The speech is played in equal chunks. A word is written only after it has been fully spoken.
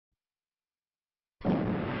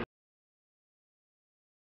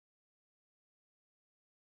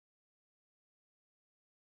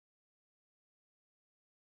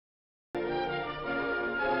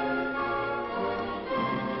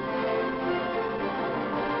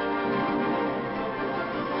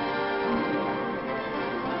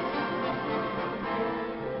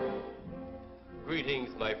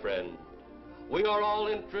friend. We are all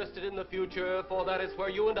interested in the future, for that is where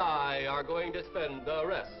you and I are going to spend the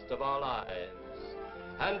rest of our lives.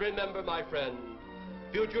 And remember, my friend,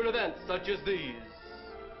 future events such as these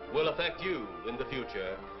will affect you in the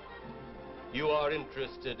future. You are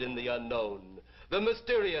interested in the unknown, the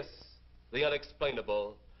mysterious, the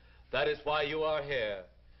unexplainable. That is why you are here.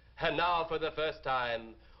 And now, for the first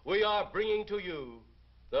time, we are bringing to you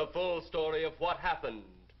the full story of what happened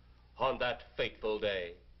on that fateful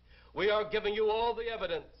day. We are giving you all the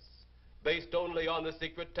evidence based only on the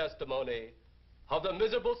secret testimony of the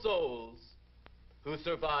miserable souls who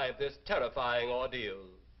survived this terrifying ordeal.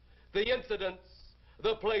 The incidents,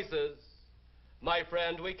 the places. My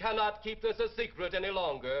friend, we cannot keep this a secret any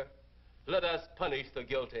longer. Let us punish the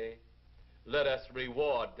guilty. Let us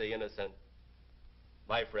reward the innocent.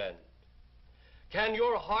 My friend, can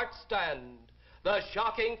your heart stand the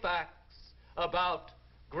shocking facts about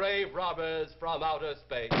grave robbers from outer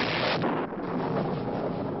space?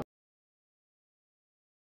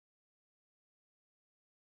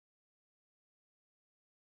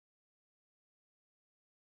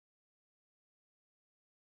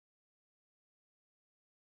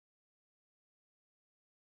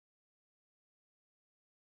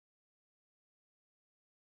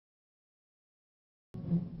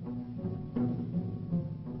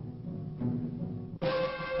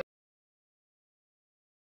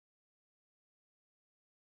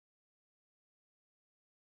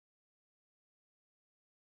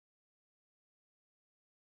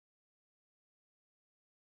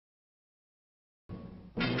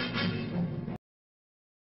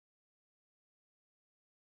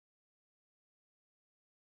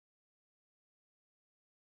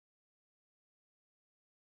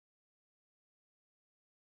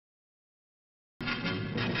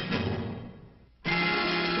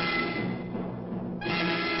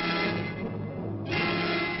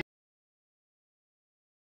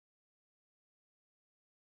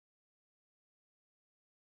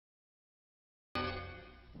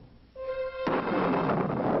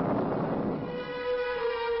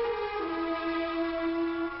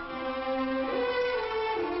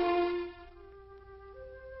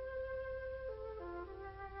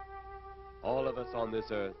 All of us on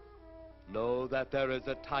this earth know that there is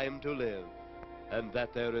a time to live and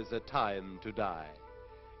that there is a time to die.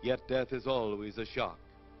 Yet death is always a shock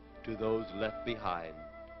to those left behind.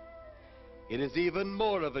 It is even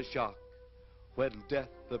more of a shock when death,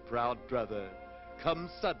 the proud brother,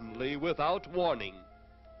 comes suddenly without warning.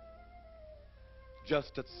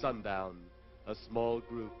 Just at sundown, a small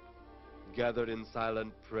group gathered in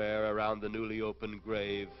silent prayer around the newly opened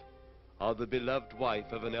grave of the beloved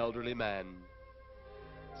wife of an elderly man.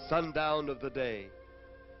 Sundown of the day,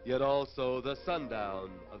 yet also the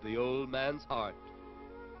sundown of the old man's heart.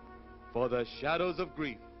 For the shadows of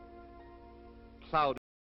grief clouded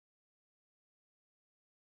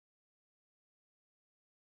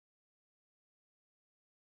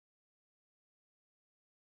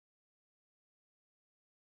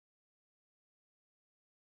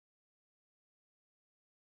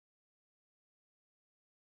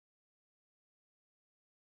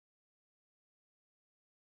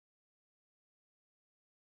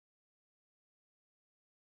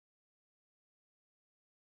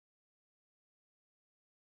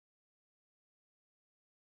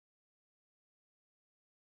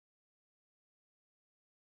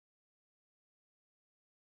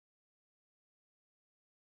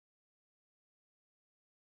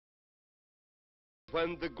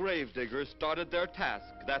when the gravediggers started their task,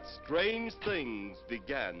 that strange things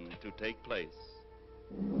began to take place.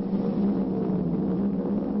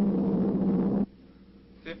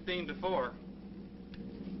 15-4.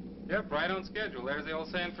 Yep, right on schedule. There's the old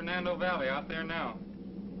San Fernando Valley out there now.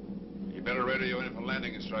 You better radio in for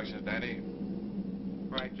landing instructions, Danny.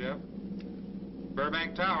 Right, Jeff.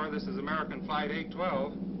 Burbank Tower, this is American Flight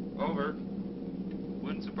 812. Over.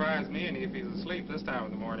 Wouldn't surprise me any if he's asleep this time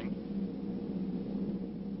of the morning.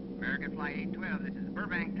 American Flight 812, this is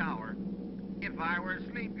Burbank Tower. If I were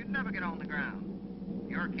asleep, you'd never get on the ground. In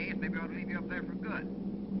your case, maybe I ought to leave you up there for good.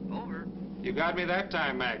 Over. You got me that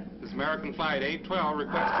time, Mac. This is American Flight 812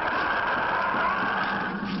 requesting...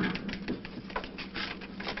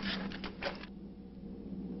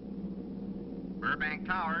 Burbank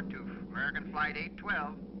Tower to American Flight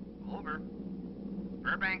 812. Over.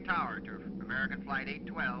 Burbank Tower to American Flight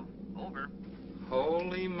 812. Over.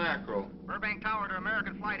 Holy mackerel. Burbank Tower to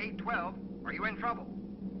American Flight 812. Are you in trouble?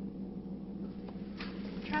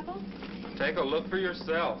 Trouble? Take a look for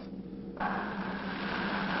yourself. What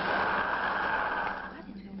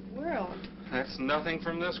in the world? That's nothing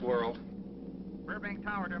from this world. Burbank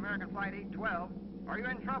Tower to American Flight 812. Are you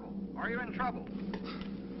in trouble? Are you in trouble?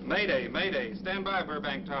 Mayday, mayday. Stand by,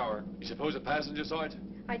 Burbank Tower. You suppose a passenger saw it?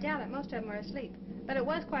 I doubt it. Most of them are asleep. But it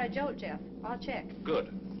was quite a jolt, Jeff. I'll check.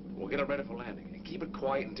 Good. We'll get it ready for landing. And keep it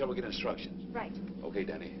quiet until we get instructions. Right. Okay,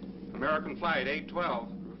 Danny. American Flight 812,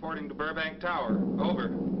 reporting to Burbank Tower.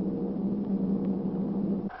 Over.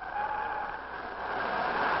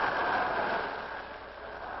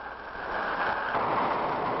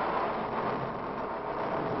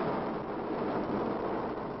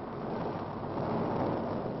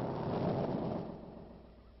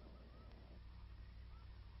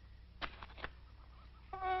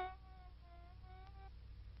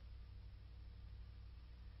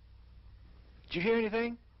 Did you hear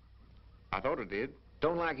anything? I thought it did.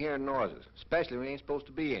 Don't like hearing noises, especially when there ain't supposed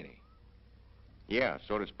to be any. Yeah,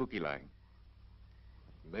 sort of spooky-like.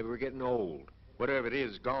 Maybe we're getting old. Whatever it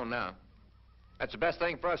is, it's gone now. That's the best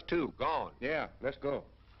thing for us, too. Gone. Yeah, let's go.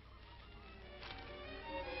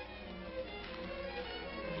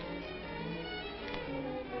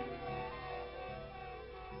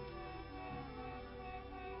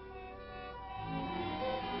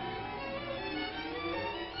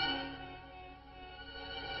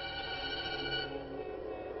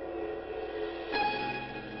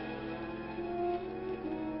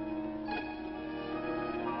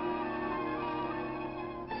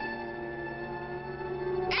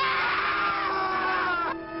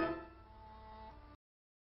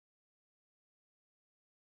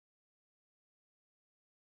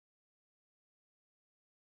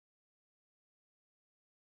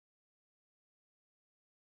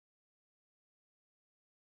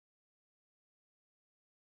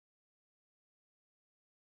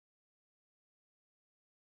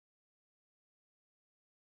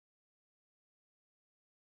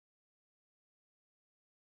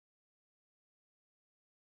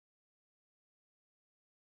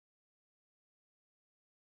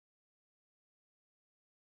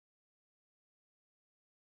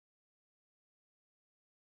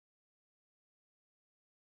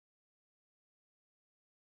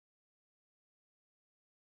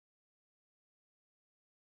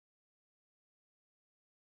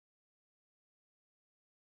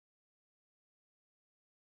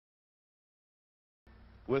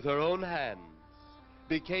 With her own hands,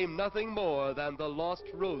 became nothing more than the lost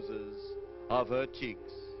roses of her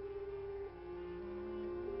cheeks.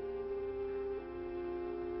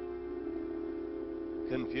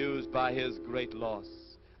 Confused by his great loss,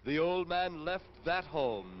 the old man left that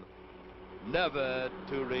home, never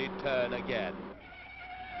to return again.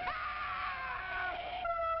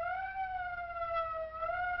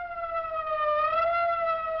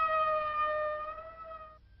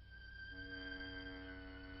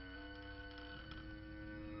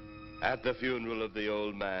 At the funeral of the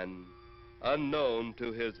old man, unknown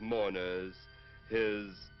to his mourners, his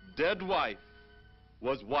dead wife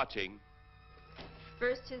was watching.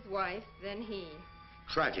 First his wife, then he.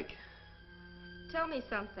 Tragic. Tell me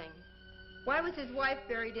something. Why was his wife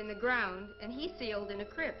buried in the ground and he sealed in a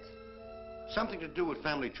crypt? Something to do with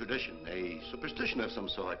family tradition, a superstition of some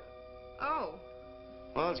sort. Oh.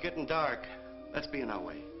 Well, it's getting dark. Let's be on our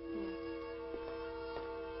way.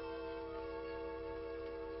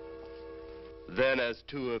 Then, as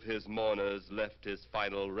two of his mourners left his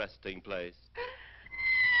final resting place,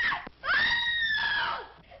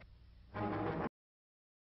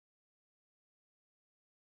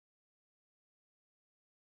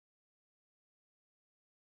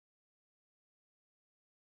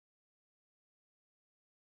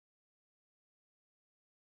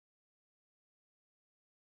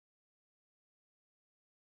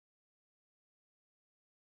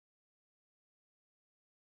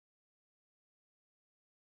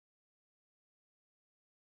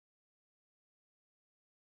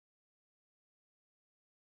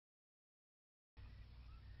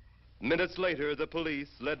 minutes later, the police,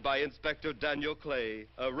 led by Inspector Daniel Clay,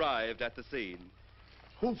 arrived at the scene.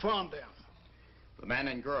 Who found them? The man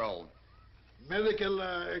and girl Medical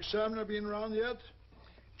examiner been around yet?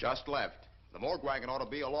 just left. The morgue wagon ought to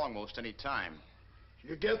be along most any time.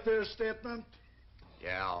 You get their statement?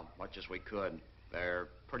 Yeah, much as we could. They're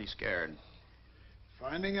pretty scared.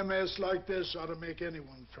 Finding a mess like this ought to make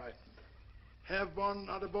anyone frightened. Have one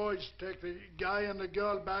of the boys take the guy and the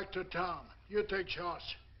girl back to town. You take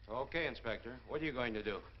charge. Okay, Inspector. What are you going to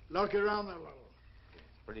do? Look around a little.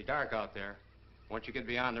 It's pretty dark out there. Once you get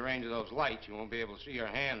beyond the range of those lights, you won't be able to see your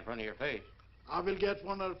hand in front of your face. I will get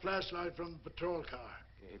one of the flashlights from the patrol car.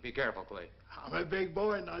 Okay, be careful, Clay. I'm a big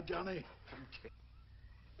boy now, Johnny.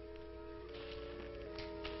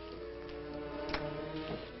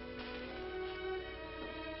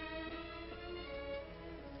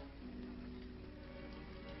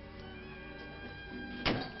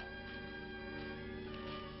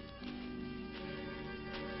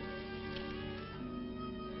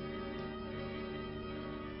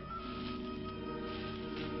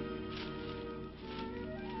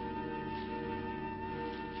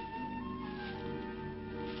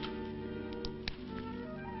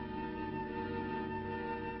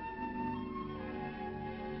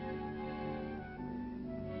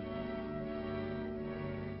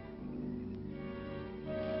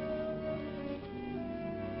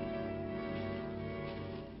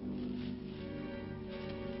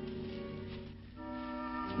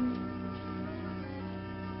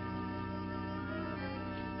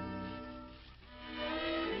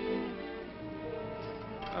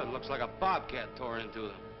 Oh, it looks like a bobcat tore into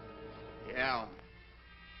them. Yeah.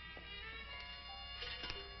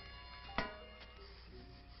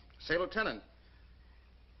 Say, Lieutenant,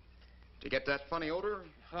 did you get that funny odor?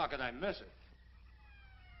 How could I miss it?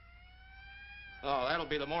 Oh, that'll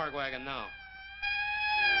be the morgue wagon now.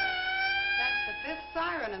 That's the fifth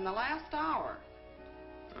siren in the last hour.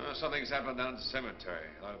 Something's happened down at the cemetery.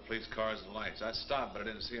 A lot of police cars and lights. I stopped, but I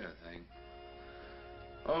didn't see anything.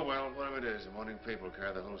 Oh, well, whatever it is, the morning people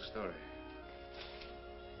carry the whole story.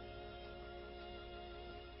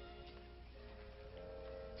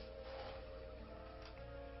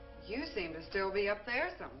 You seem to still be up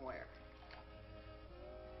there somewhere.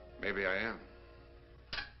 Maybe I am.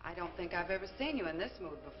 I don't think I've ever seen you in this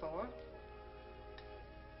mood before.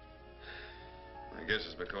 I guess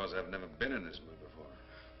it's because I've never been in this mood before.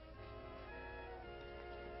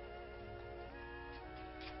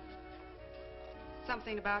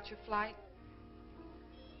 Something about your flight?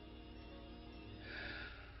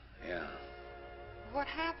 Yeah. What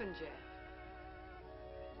happened, Jeff?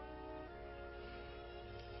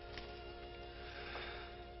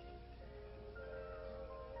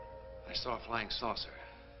 I saw a flying saucer.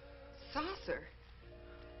 Saucer?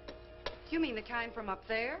 You mean the kind from up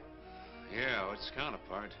there? Yeah, its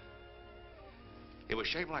counterpart. It was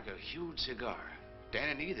shaped like a huge cigar. Dan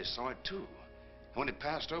and Edith saw it, too. When it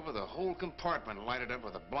passed over, the whole compartment lighted up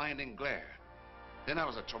with a blinding glare. Then there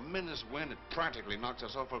was a tremendous wind that practically knocked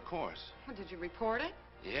us off our course. Well, did you report it?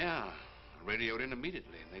 Yeah. I radioed in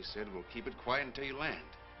immediately, and they said, we'll keep it quiet until you land.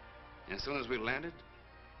 And as soon as we landed,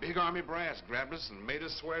 big army brass grabbed us and made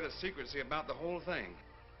us swear to secrecy about the whole thing.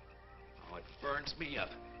 Oh, it burns me up.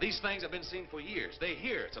 These things have been seen for years. They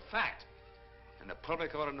hear. It's a fact. And the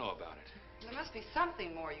public ought to know about it. There must be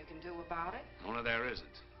something more you can do about it. Only there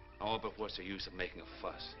isn't. Oh, but what's the use of making a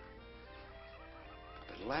fuss?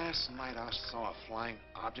 But last night I saw a flying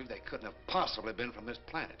object that couldn't have possibly been from this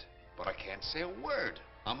planet. But I can't say a word.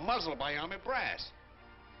 I'm muzzled by army brass.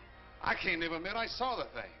 I can't even admit I saw the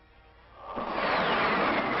thing.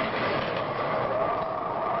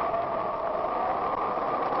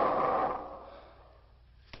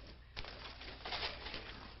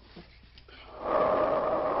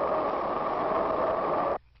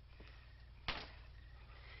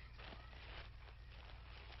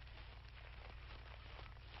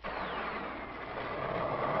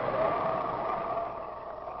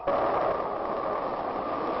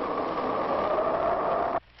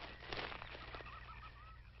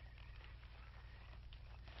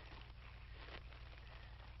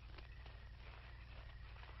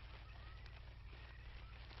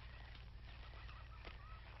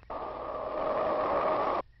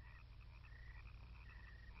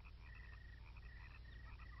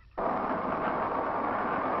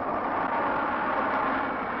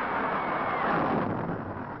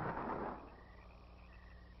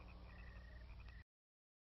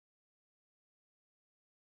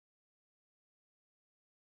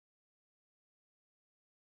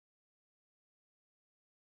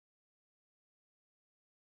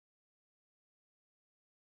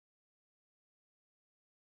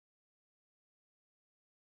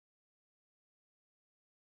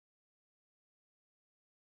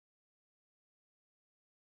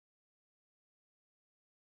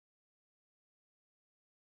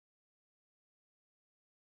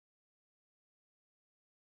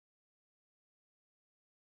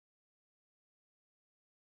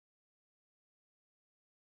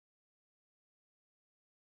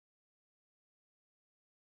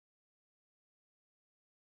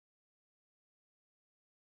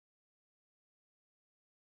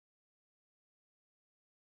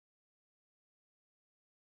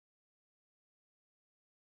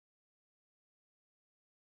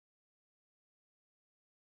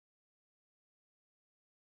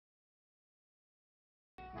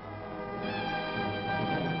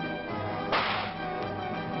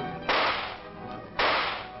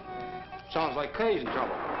 Sounds like Kay's in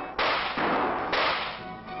trouble.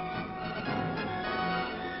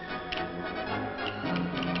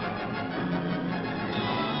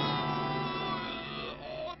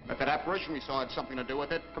 Bet that apparition we saw had something to do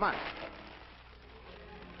with it. Come on.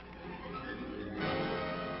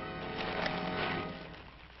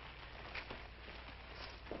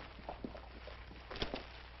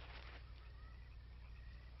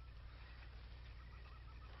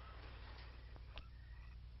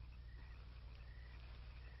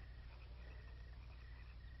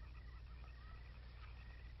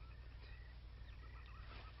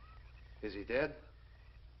 Is he dead?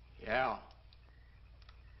 Yeah.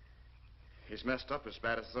 He's messed up as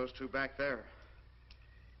bad as those two back there.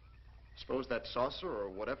 Suppose that saucer or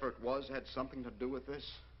whatever it was had something to do with this?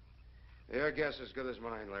 Your guess is as good as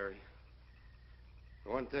mine, Larry.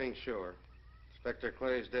 One thing's sure. Inspector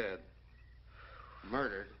Clay's dead.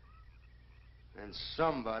 Murdered. And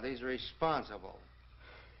somebody's responsible.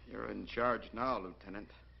 You're in charge now, Lieutenant.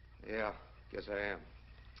 Yeah, guess I am.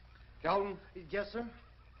 Kelton? Yes, sir?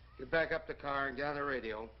 Get back up the car and get on the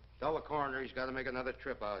radio. Tell the coroner he's got to make another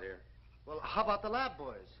trip out here. Well, how about the lab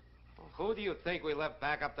boys? Well, who do you think we left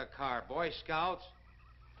back up the car? Boy Scouts?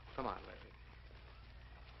 Come on, Larry.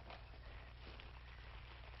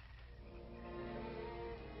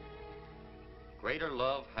 Greater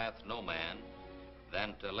love hath no man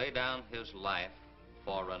than to lay down his life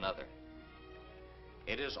for another.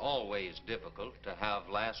 It is always difficult to have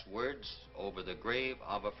last words over the grave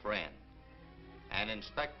of a friend. And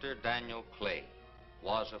Inspector Daniel Clay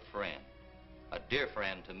was a friend, a dear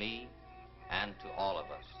friend to me and to all of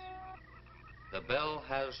us. The bell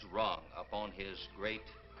has rung upon his great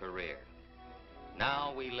career.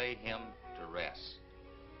 Now we lay him to rest.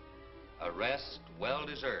 A rest well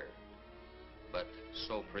deserved, but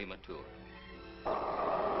so premature.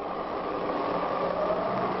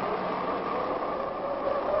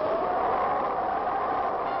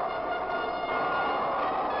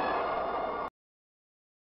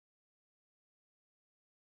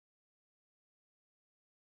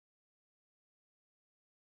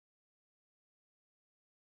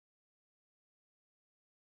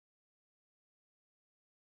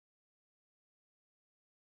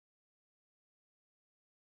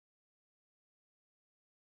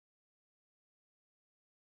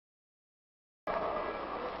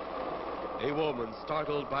 A woman,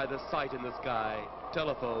 startled by the sight in the sky,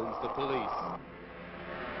 telephones the police.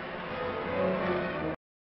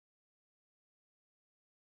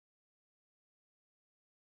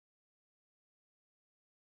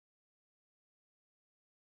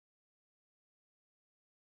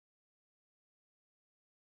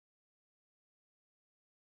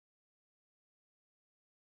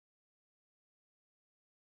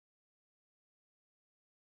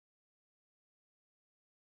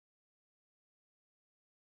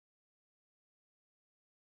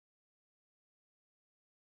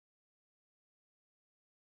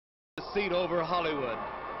 Seen over Hollywood.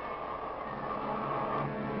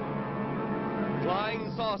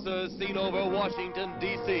 Flying saucers seen over Washington,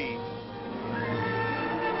 D.C.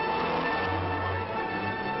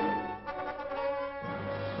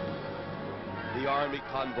 The Army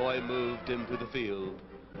convoy moved into the field.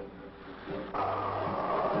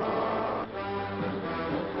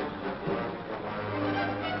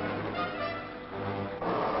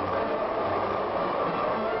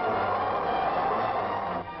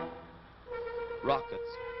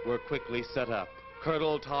 Rockets were quickly set up.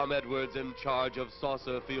 Colonel Tom Edwards, in charge of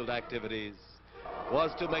saucer field activities,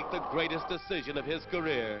 was to make the greatest decision of his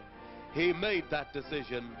career. He made that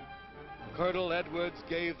decision. Colonel Edwards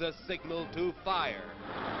gave the signal to fire.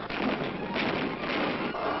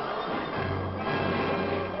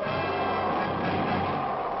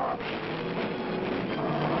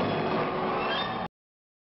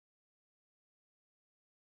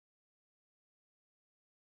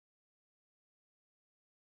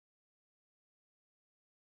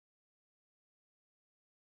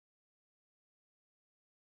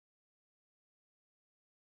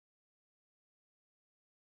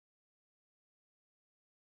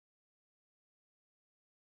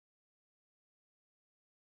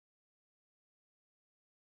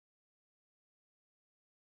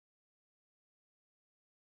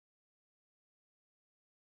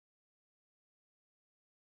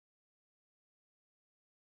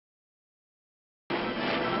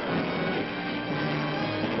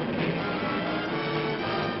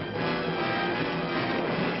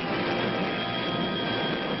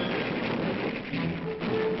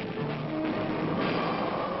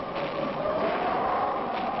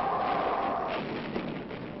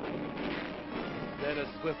 Then, as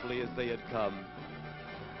swiftly as they had come,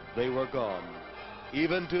 they were gone,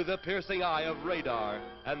 even to the piercing eye of radar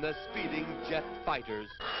and the speeding jet fighters.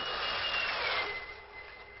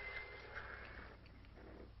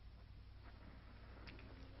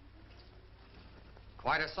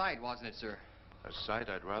 Quite a sight, wasn't it, sir? A sight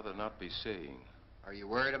I'd rather not be seeing. Are you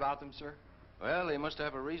worried about them, sir? Well, they must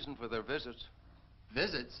have a reason for their visits.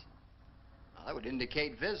 Visits? Well, that would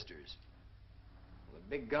indicate visitors. Well, the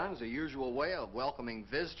big gun's the usual way of welcoming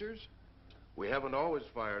visitors. We haven't always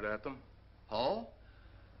fired at them. Oh?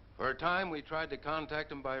 For a time, we tried to contact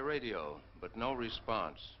them by radio, but no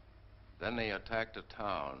response. Then they attacked a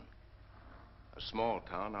town. A small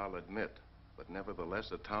town, I'll admit, but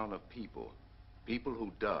nevertheless a town of people. People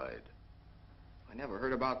who died. I never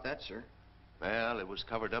heard about that, sir. Well, it was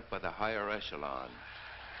covered up by the higher echelon.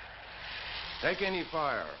 Take any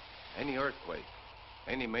fire, any earthquake,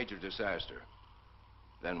 any major disaster,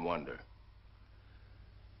 then wonder.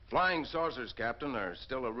 Flying saucers, Captain, are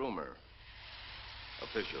still a rumor.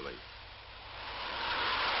 Officially.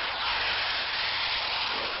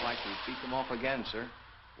 Looks like we beat them off again, sir.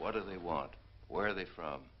 What do they want? Where are they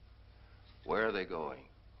from? Where are they going?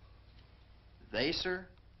 They, sir?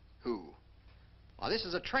 Who? Well, this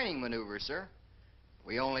is a training maneuver, sir.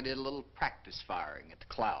 We only did a little practice firing at the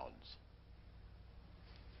clouds.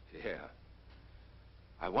 Yeah.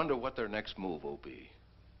 I wonder what their next move will be.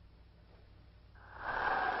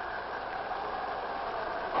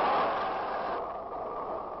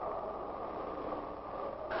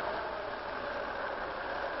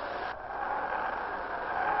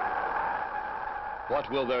 What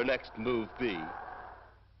will their next move be?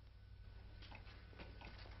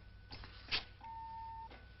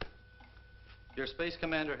 Your space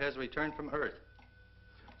commander has returned from Earth.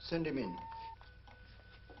 Send him in.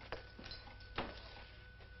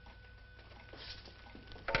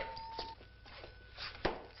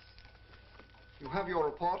 You have your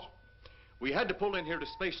report? We had to pull in here to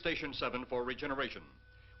Space Station 7 for regeneration.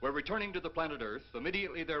 We're returning to the planet Earth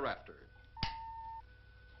immediately thereafter.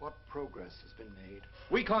 What progress has been made?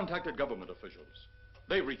 We contacted government officials.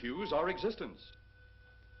 They refuse our existence.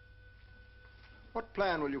 What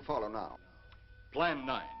plan will you follow now? Plan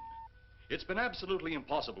 9. It's been absolutely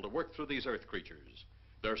impossible to work through these Earth creatures.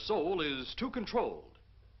 Their soul is too controlled.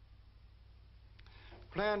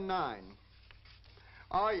 Plan 9.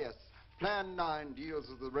 Ah, yes. Plan 9 deals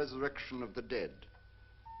with the resurrection of the dead.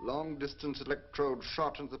 Long-distance electrode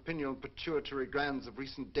shot into the pineal and pituitary glands of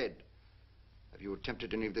recent dead. Have you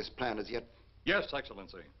attempted any of this plan as yet? Yes,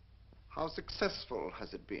 Excellency. How successful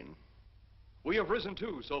has it been? We have risen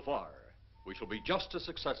 2 so far. We shall be just as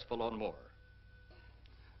successful on more.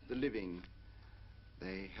 The living,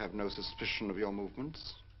 they have no suspicion of your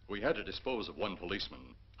movements? We had to dispose of 1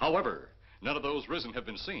 policeman. However, none of those risen have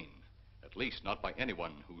been seen. At least not by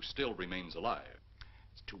anyone who still remains alive.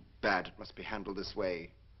 It's too bad it must be handled this way.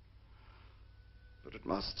 But it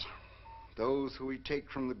must. Those who we take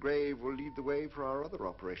from the grave will lead the way for our other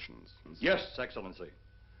operations. Yes, Excellency.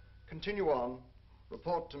 Continue on.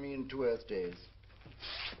 Report to me in 2 Earth days.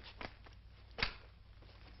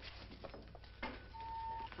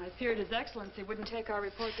 I feared His Excellency wouldn't take our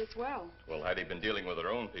report this well. Well, had he been dealing with our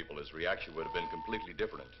own people, his reaction would have been completely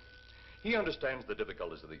different. He understands the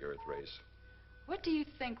difficulties of the Earth race. What do you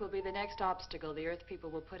think will be the next obstacle the Earth people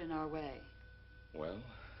will put in our way? Well,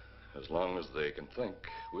 as long as they can think,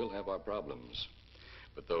 we'll have our problems.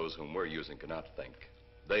 But those whom we're using cannot think.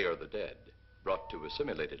 They are the dead, brought to a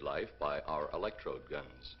simulated life by our electrode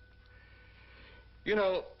guns. You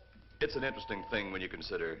know, it's an interesting thing when you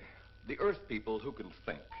consider the Earth people who can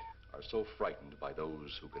think are so frightened by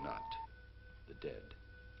those who cannot, the dead.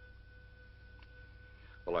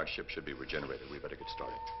 Well, our ship should be regenerated. We better get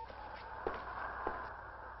started.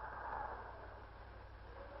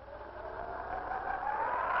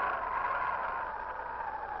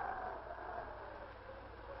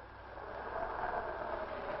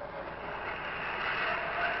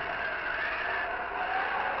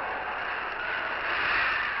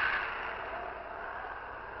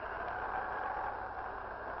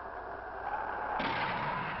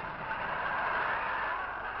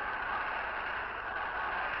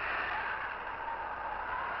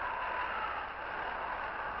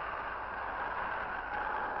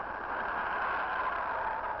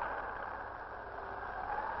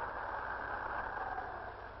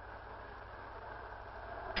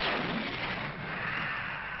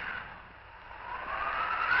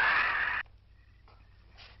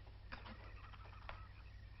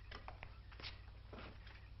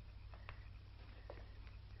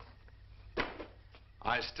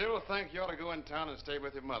 I still think you ought to go in town and stay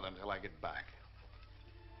with your mother until I get back.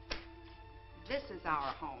 This is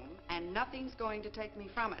our home, and nothing's going to take me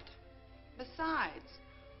from it. Besides,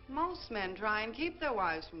 most men try and keep their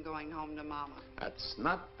wives from going home to Mama. That's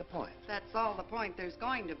not the point. That's all the point there's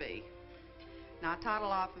going to be. Now toddle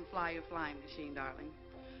off and fly your flying machine, darling.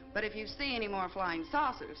 But if you see any more flying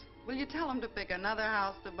saucers, will you tell them to pick another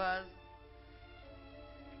house to buzz?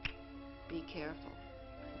 Be careful.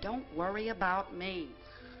 Don't worry about me.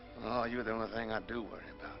 Oh, you're the only thing I do worry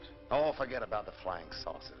about. Oh, forget about the flying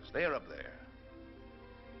saucers. They're up there.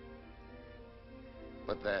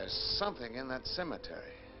 But there's something in that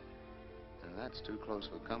cemetery. And that's too close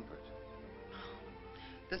for comfort.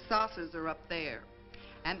 The saucers are up there,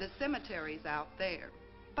 and the cemetery's out there.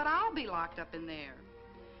 But I'll be locked up in there.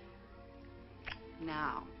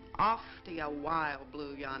 Now, off to your wild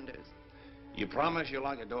blue yonders. You promise you'll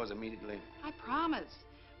lock the doors immediately? I promise.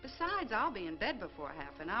 Besides, I'll be in bed before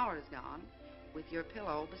half an hour is gone, with your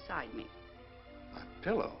pillow beside me. A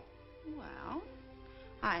pillow? Well,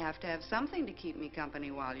 I have to have something to keep me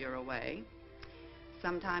company while you're away.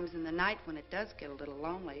 Sometimes in the night when it does get a little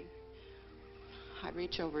lonely, I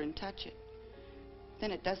reach over and touch it.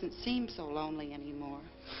 Then it doesn't seem so lonely anymore.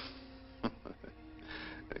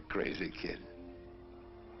 A crazy kid.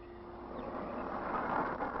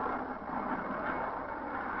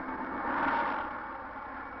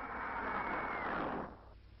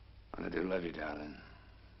 I do love you, darling.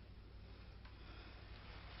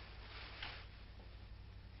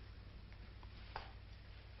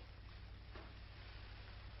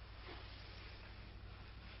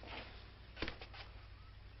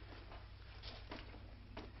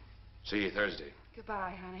 See you Thursday.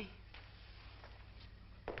 Goodbye, honey.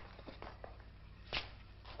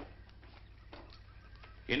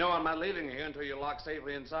 You know I'm not leaving you here until you're locked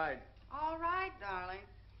safely inside. All right, darling.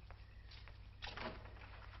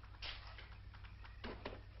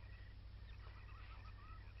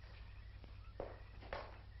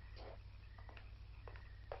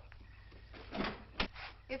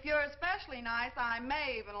 If you're especially nice, I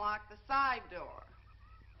may even lock the side door.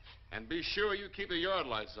 And be sure you keep the yard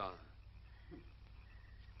lights on.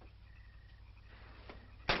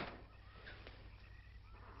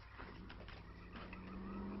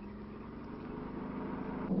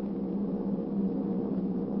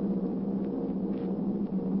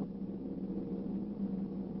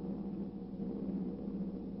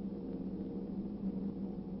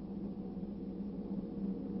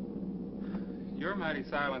 You're mighty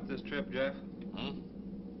silent this trip, Jeff. Hmm?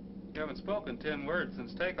 You haven't spoken 10 words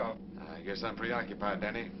since takeoff. I guess I'm preoccupied,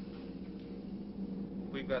 Danny.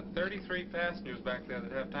 We've got 33 passengers back there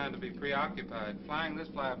that have time to be preoccupied. Flying this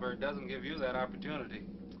flybird doesn't give you that opportunity.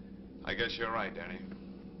 I guess you're right, Danny.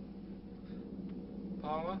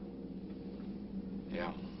 Paula?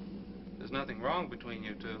 Yeah. There's nothing wrong between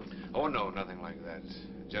you two. Oh, no, nothing like that.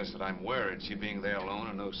 Just that I'm worried, she being there alone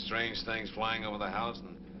and those strange things flying over the house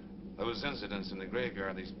and those incidents in the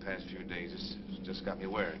graveyard these past few days. It's just got me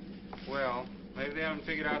worried. Well, maybe they haven't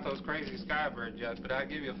figured out those crazy skybirds yet, but I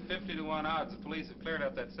give you 50 to 1 odds the police have cleared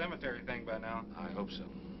up that cemetery thing by now. I hope so.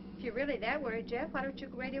 If you're really that worried, Jeff, why don't you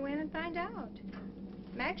radio in and find out?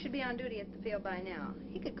 Mac should be on duty at the field by now.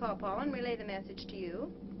 He could call Paul and relay the message to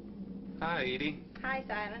you. Hi, Edie. Hi,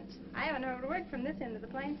 Silence. I haven't heard a word from this end of the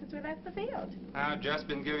plane since we left the field. I've just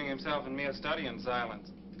been giving himself and me a study in silence.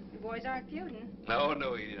 You boys aren't feuding. No,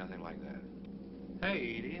 Edie, nothing like that.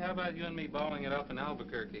 Hey, Edie, how about you and me balling it up in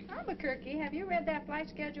Albuquerque? Albuquerque? Have you read that flight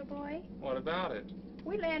schedule, boy? What about it?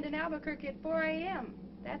 We land in Albuquerque at 4 a.m.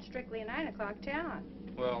 That's strictly a 9 o'clock town.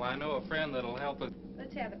 Well, I know a friend that'll help us.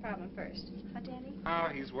 Let's have the problem first. Huh, Danny? Oh,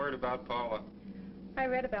 he's worried about Paula. I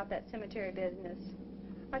read about that cemetery business.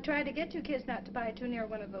 I tried to get you kids not to buy too near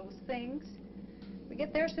one of those things. We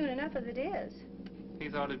get there soon enough as it is. He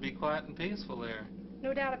thought it'd be quiet and peaceful there.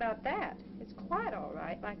 No doubt about that. It's quite all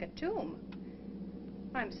right, like a tomb.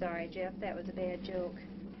 I'm sorry, Jeff. That was a bad joke.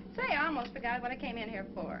 Say, I almost forgot what I came in here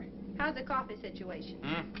for. How's the coffee situation?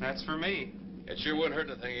 That's for me. It sure wouldn't hurt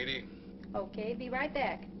a thing, Edie. Okay, be right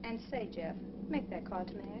back. And say, Jeff, make that call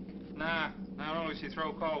to Mac. Nah, not only she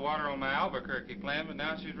throw cold water on my Albuquerque plan, but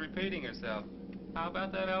now she's repeating herself. How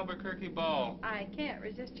about that Albuquerque ball? I can't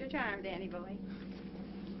resist your charm, Danny boy.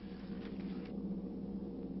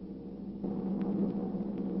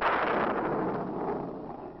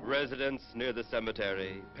 Residents near the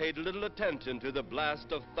cemetery paid little attention to the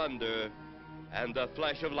blast of thunder and the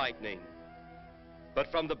flash of lightning.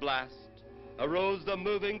 But from the blast arose the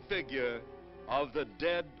moving figure of the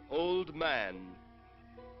dead old man.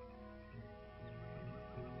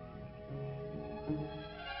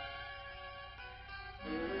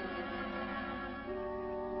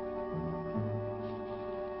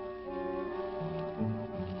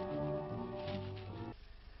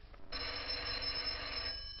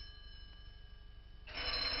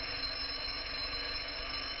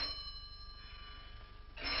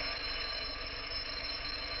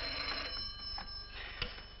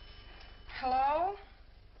 Hello?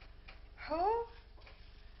 Who?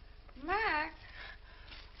 Mac?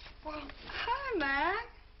 Well, hi, Mac.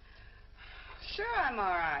 Sure, I'm all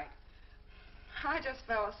right. I just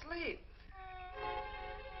fell asleep.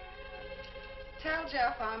 Tell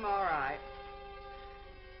Jeff I'm all right.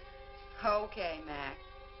 Okay, Mac.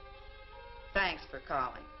 Thanks for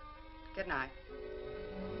calling. Good night.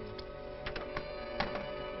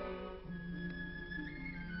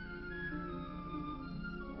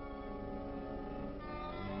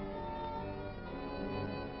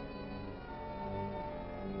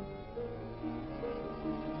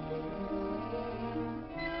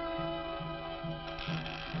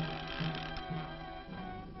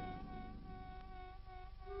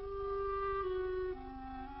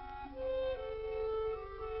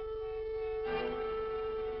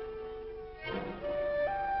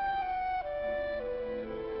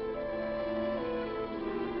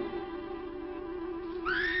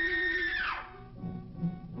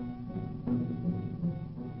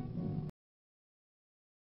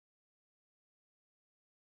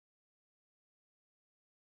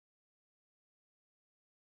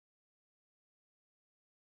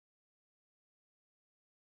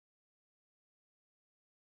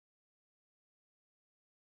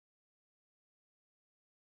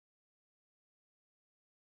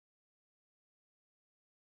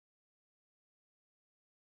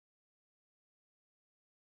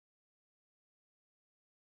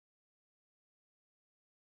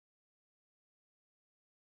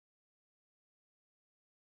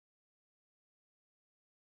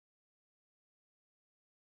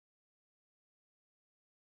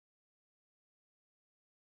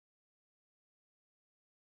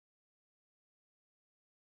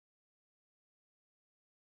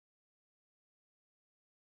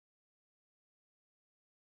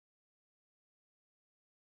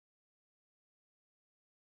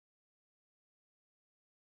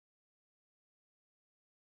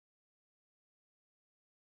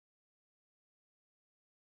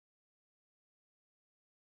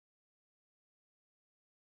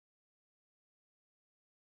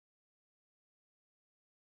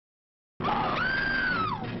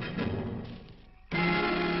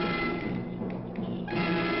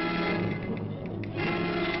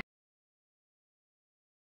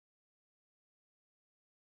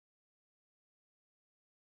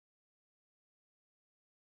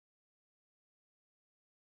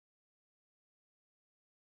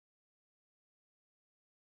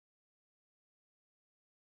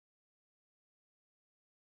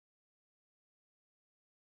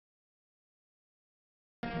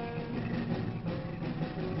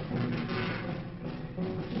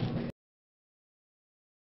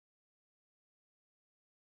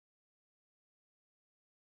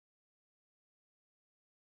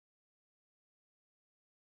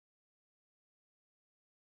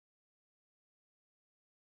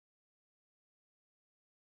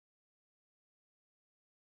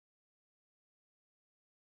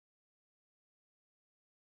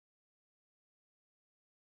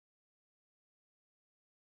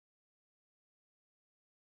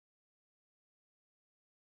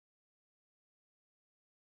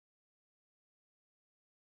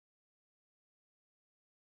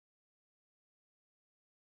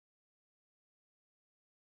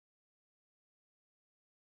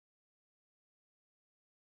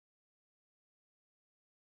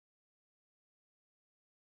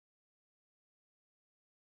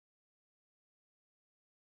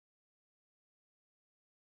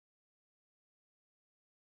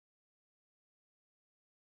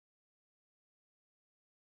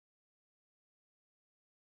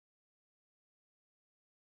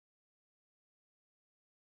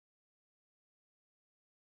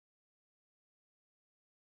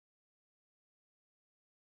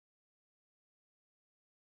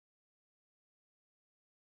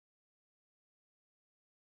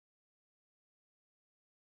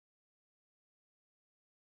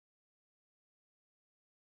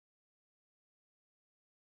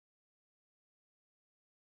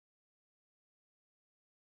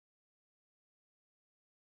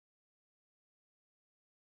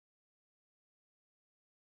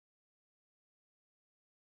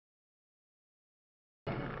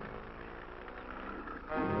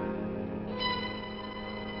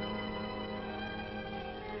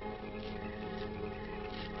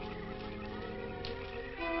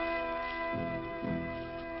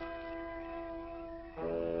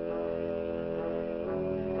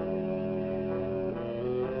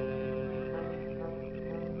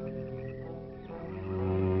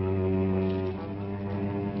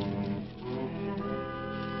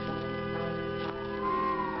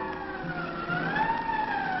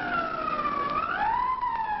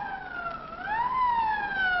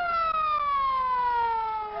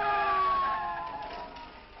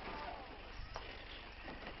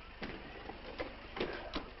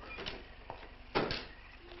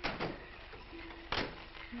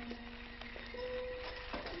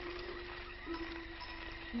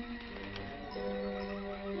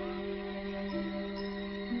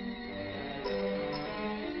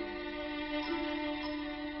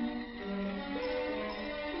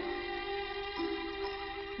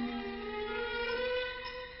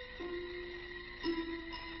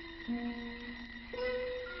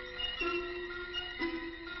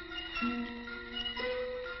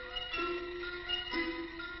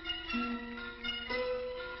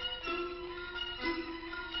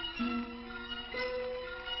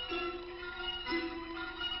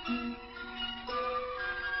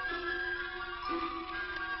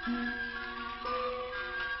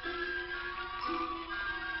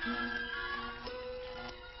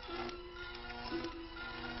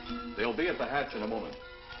 He'll be at the hatch in a moment.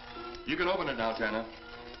 You can open it now, Tanner.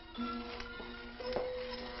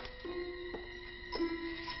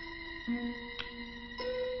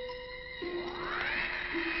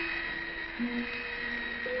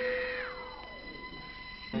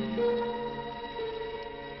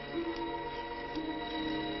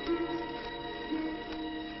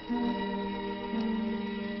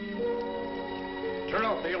 Turn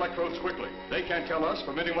off the electrodes quickly. They can't tell us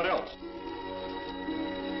from anyone else.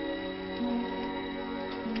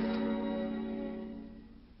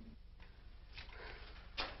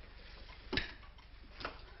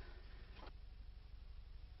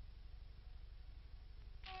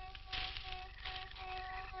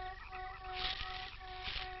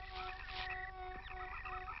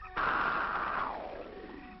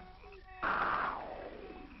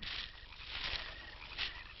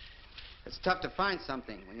 It's tough to find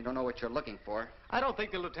something when you don't know what you're looking for. I don't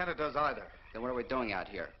think the lieutenant does either. Then what are we doing out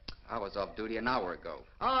here? I was off duty an hour ago.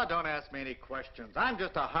 Oh, don't ask me any questions. I'm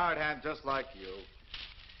just a hard hand just like you.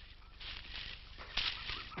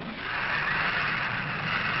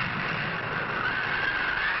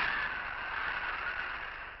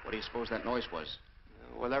 What do you suppose that noise was?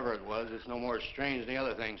 Whatever it was, it's no more strange than the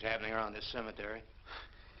other things happening around this cemetery.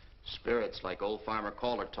 Spirits like old Farmer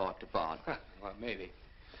Caller talked about. Well, maybe.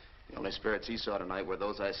 The only spirits he saw tonight were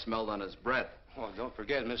those I smelled on his breath. Well, don't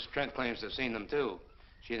forget, Miss Trent claims to have seen them, too.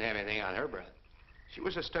 She didn't have anything on her breath. She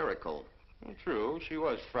was hysterical. Well, true, she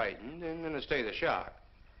was frightened and in a state of shock.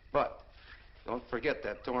 But don't forget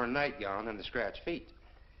that torn nightgown and the scratched feet.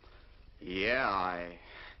 Yeah, I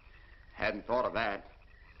hadn't thought of that.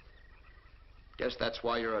 Guess that's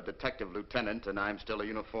why you're a detective lieutenant and I'm still a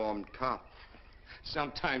uniformed cop.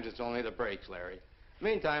 Sometimes it's only the breaks, Larry.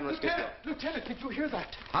 Meantime, let's Lieutenant, did you hear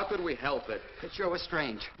that? How could we help it? It sure was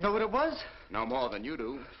strange. Know what it was? No more than you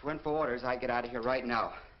do. If it went for orders, I'd get out of here right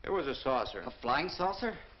now. It was a saucer. A flying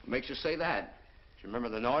saucer? What makes you say that? Do you remember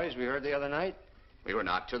the noise we heard the other night? We were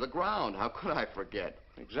knocked to the ground. How could I forget?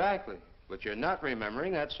 Exactly. But you're not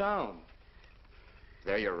remembering that sound.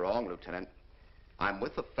 There you're wrong, Lieutenant. I'm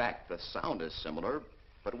with the fact the sound is similar,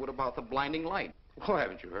 but what about the blinding light? Well,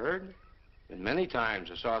 haven't you heard? Been many times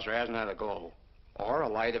the saucer hasn't had a glow. Or a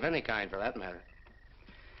light of any kind, for that matter.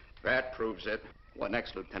 That proves it. What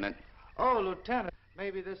next, Lieutenant? Oh, Lieutenant,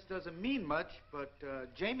 maybe this doesn't mean much, but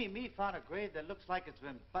Jamie Meade found a grave that looks like it's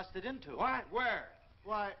been busted into. What? Where?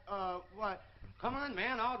 Why, Come on,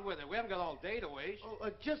 man, out with it. We haven't got all day to waste. Oh,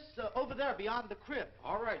 just over there beyond the crib.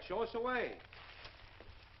 All right, show us the way.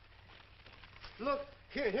 Look,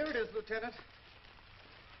 here it is, Lieutenant.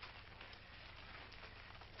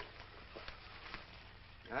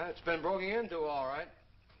 It's been broken into, all right.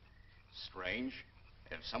 Strange.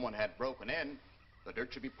 If someone had broken in, the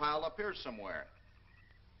dirt should be piled up here somewhere.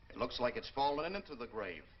 It looks like it's fallen into the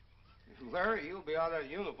grave. Larry, you'll be out of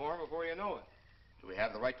uniform before you know it. Do we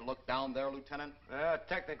have the right to look down there, Lieutenant?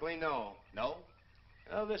 Technically, no. No?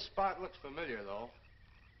 Well, this spot looks familiar, though.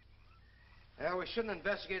 Yeah, we shouldn't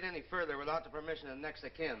investigate any further without the permission of next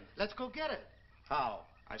of kin. Let's go get it. How?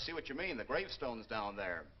 I see what you mean. The gravestone's down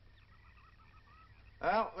there.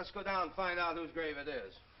 Well, let's go down and find out whose grave it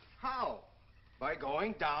is. How? By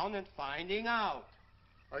going down and finding out.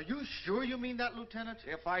 Are you sure you mean that, Lieutenant?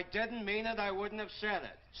 If I didn't mean it, I wouldn't have said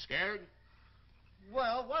it. Scared?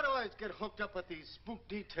 Well, why do I always get hooked up with these spook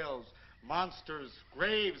details? Monsters,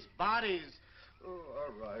 graves, bodies. Oh,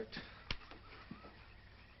 all right.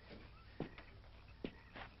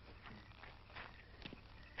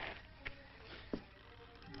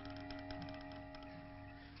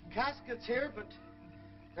 Casket's here, but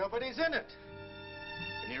nobody's in it.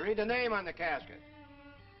 Can you read the name on the casket?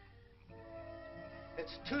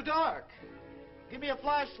 It's too dark. Give me a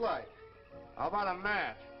flashlight. How about a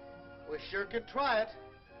match? We sure could try it.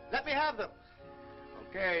 Let me have them.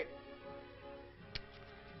 Okay.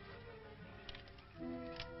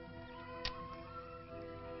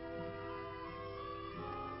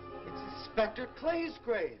 It's Inspector Clay's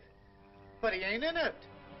grave, but he ain't in it.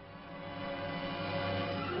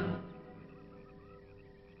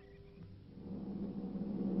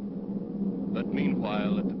 But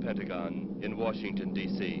meanwhile, at the Pentagon in Washington,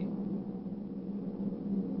 D.C.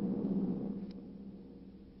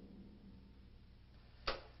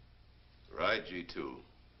 Right, G2.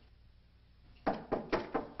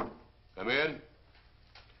 Come in?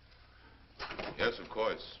 Yes, of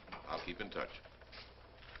course. I'll keep in touch.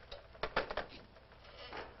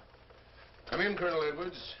 Come in, Colonel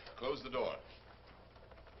Edwards. Close the door.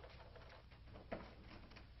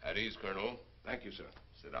 At ease, Colonel. Thank you, sir.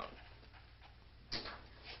 Sit down.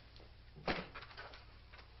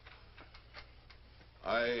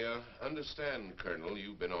 I understand, Colonel,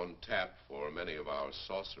 you've been on tap for many of our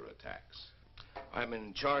saucer attacks. I'm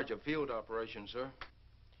in charge of field operations, sir.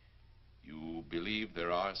 You believe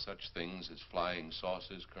there are such things as flying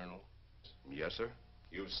saucers, Colonel? Yes, sir.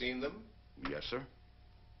 You've seen them? Yes, sir.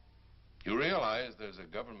 You realize there's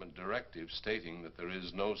a government directive stating that there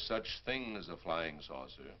is no such thing as a flying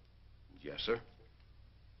saucer? Yes, sir.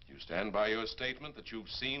 You stand by your statement that you've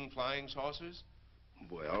seen flying saucers?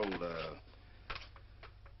 Well,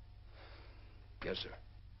 yes, sir.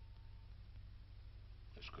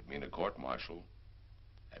 This could mean a court-martial,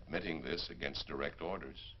 admitting this against direct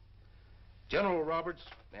orders. General Roberts,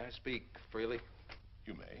 may I speak freely?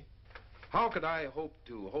 You may. How could I hope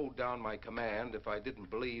to hold down my command if I didn't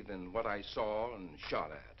believe in what I saw and shot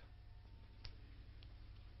at?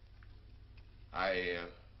 I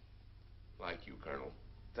like you, Colonel.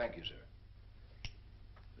 Thank you, sir.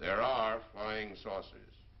 There are flying saucers.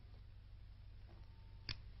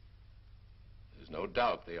 There's no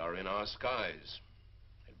doubt they are in our skies.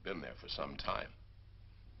 They've been there for some time.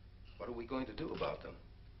 What are we going to do about them?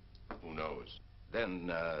 Who knows?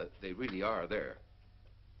 Then, they really are there.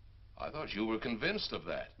 I thought you were convinced of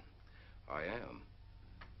that. I am.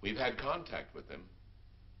 We've had contact with them.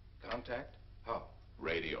 Contact? How?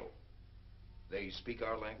 Radio. They speak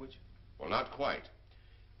our language? Well, not quite.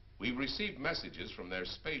 We've received messages from their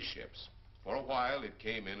spaceships. For a while, it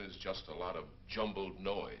came in as just a lot of jumbled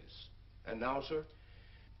noise. And now, sir?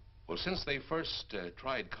 Well, since they first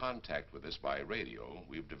tried contact with us by radio,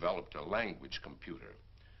 we've developed a language computer.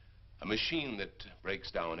 A machine that breaks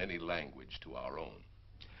down any language to our own.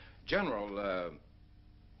 General,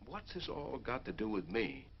 what's this all got to do with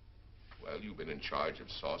me? Well, you've been in charge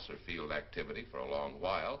of saucer field activity for a long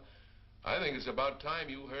while. I think it's about time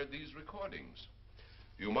you heard these recordings.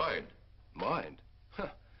 Do you mind? Mind? Huh,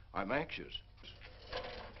 I'm anxious.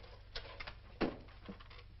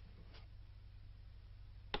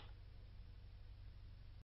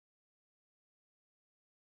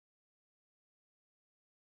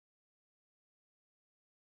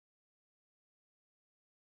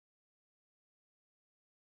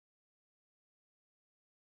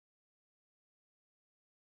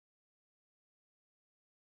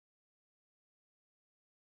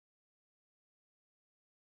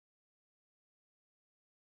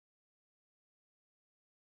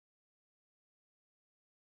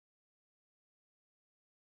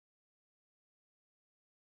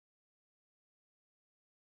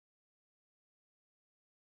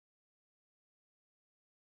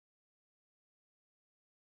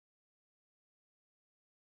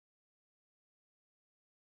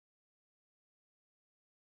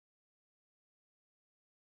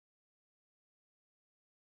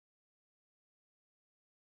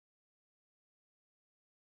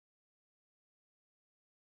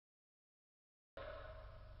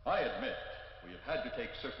 I admit we have had to take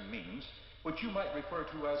certain means which you might refer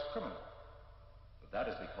to as criminal. But that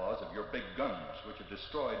is because of your big guns which have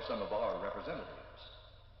destroyed some of our representatives.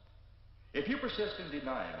 If you persist in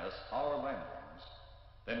denying us our landings,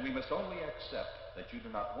 then we must only accept that you do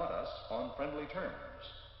not want us on friendly terms.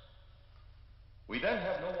 We then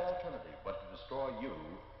have no alternative but to destroy you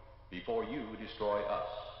before you destroy us.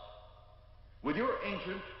 With your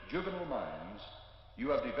ancient juvenile minds, you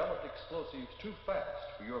have developed explosives too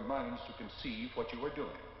fast for your minds to conceive what you are doing.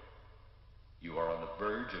 You are on the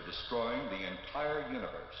verge of destroying the entire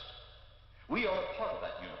universe. We are a part of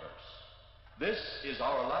that universe. This is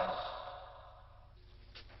our last...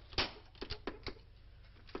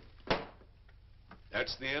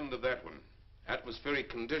 That's the end of that one. Atmospheric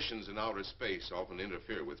conditions in outer space often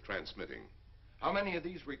interfere with transmitting. How many of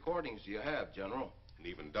these recordings do you have, General? An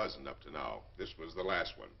even dozen up to now. This was the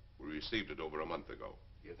last one. We received it over a month ago.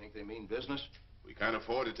 You think they mean business? We can't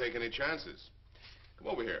afford to take any chances. Come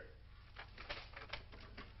over here.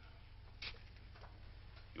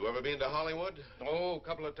 You ever been to Hollywood? Oh, a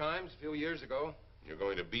couple of times, a few years ago. You're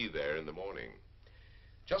going to be there in the morning.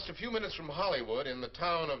 Just a few minutes from Hollywood, in the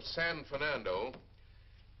town of San Fernando,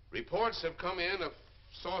 reports have come in of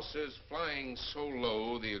saucers flying so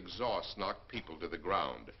low the exhaust knocked people to the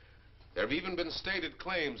ground. There have even been stated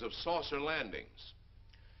claims of saucer landings.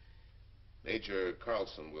 Major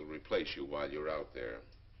Carlson will replace you while you're out there.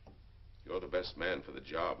 You're the best man for the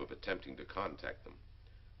job of attempting to contact them.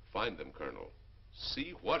 Find them, Colonel.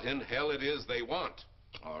 See what in hell it is they want.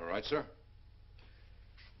 All right, sir.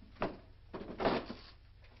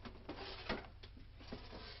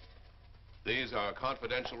 These are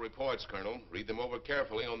confidential reports, Colonel. Read them over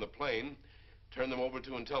carefully on the plane. Turn them over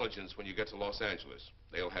to intelligence when you get to Los Angeles.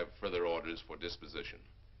 They'll have further orders for disposition.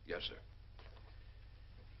 Yes, sir.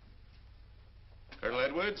 Colonel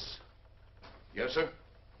Edwards? Yes, sir.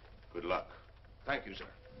 Good luck. Thank you, sir.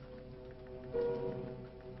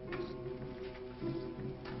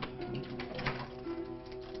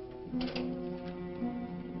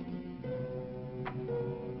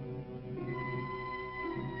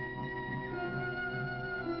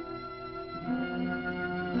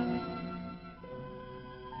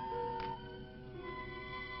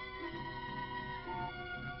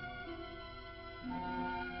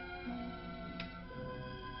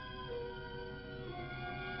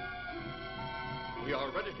 We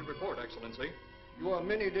are ready to report, Excellency. You are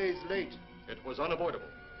many days late. It was unavoidable.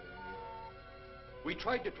 We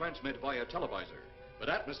tried to transmit via televisor, but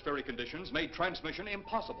atmospheric conditions made transmission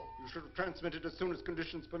impossible. You should have transmitted as soon as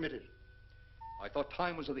conditions permitted. I thought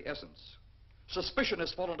time was of the essence. Suspicion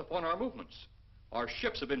has fallen upon our movements. Our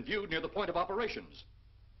ships have been viewed near the point of operations.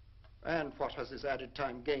 And what has this added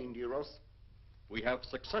time gained, Eros? We have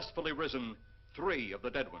successfully risen 3 of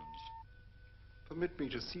the dead ones. Permit me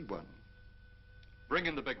to see one. Bring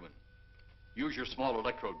in the big one. Use your small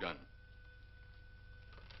electrode gun.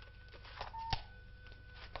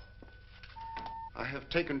 I have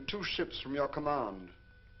taken 2 ships from your command.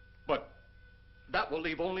 But that will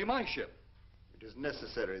leave only my ship. It is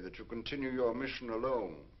necessary that you continue your mission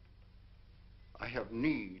alone. I have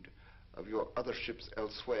need of your other ships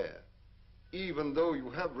elsewhere. Even though you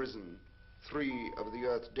have risen 3 of the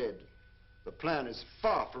Earth's dead, the plan is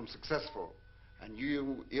far from successful. And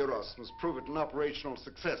you, Eros, must prove it an operational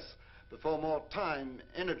success before more time,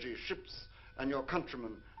 energy, ships, and your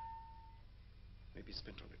countrymen may be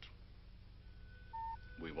spent on it.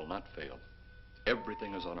 We will not fail.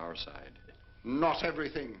 Everything is on our side. Not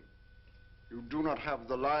everything. You do not have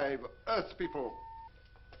the live Earth people.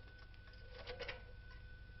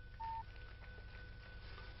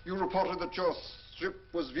 You reported that your ship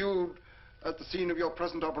was viewed at the scene of your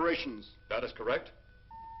present operations. That is correct.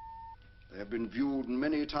 They have been viewed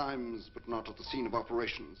many times, but not at the scene of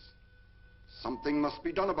operations. Something must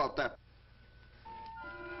be done about that.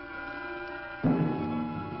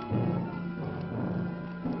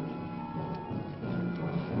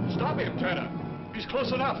 Stop him, Tanner. He's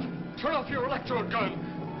close enough. Turn off your electrode gun.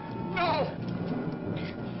 No!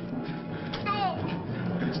 No!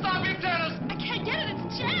 Stop him, Tanner! I can't get it.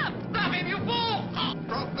 It's jammed. Stop him, you fool!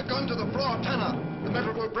 Drop the gun to the floor, Tanner. The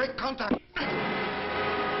metal will break contact.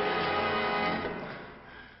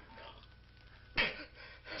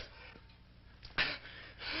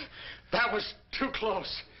 That was too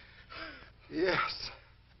close. Yes.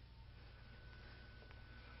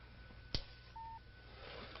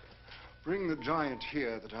 Bring the giant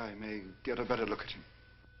here that I may get a better look at him.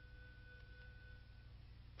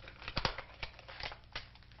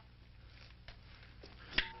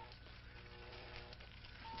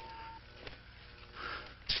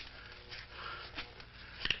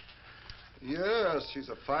 Yes, he's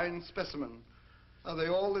a fine specimen. Are they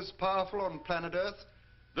all this powerful on planet Earth?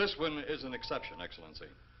 This one is an exception, Excellency.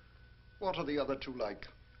 What are the other 2 like?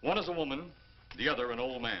 One is a woman, the other an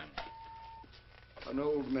old man. An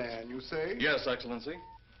old man, you say? Yes, Excellency.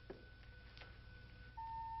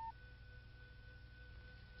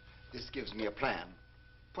 This gives me a plan.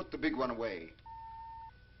 Put the big one away.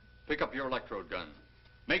 Pick up your electrode gun.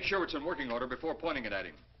 Make sure it's in working order before pointing it at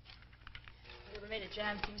him. Whatever made it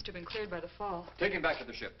jam seems to have been cleared by the fall. Take him back to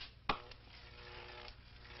the ship.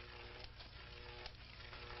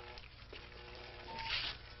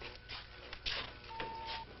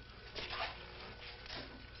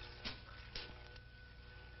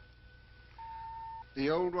 The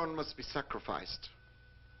old one must be sacrificed.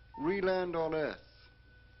 Re-land on Earth.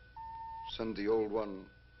 Send the old one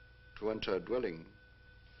to enter a dwelling.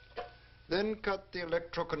 Then cut the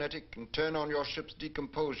electrokinetic and turn on your ship's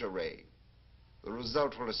decomposure ray. The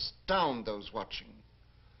result will astound those watching.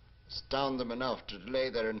 Astound them enough to delay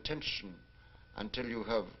their intention until you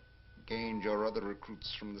have gained your other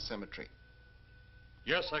recruits from the cemetery.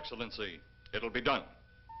 Yes, Excellency. It'll be done.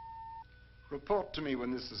 Report to me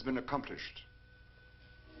when this has been accomplished.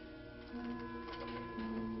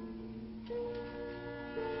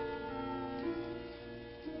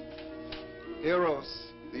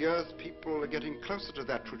 Eros, the Earth people are getting closer to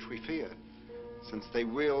that which we fear. Since they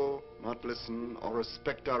will not listen or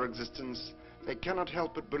respect our existence, they cannot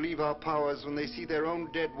help but believe our powers when they see their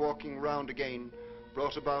own dead walking round again,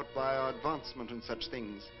 brought about by our advancement and such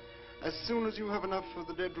things. As soon as you have enough of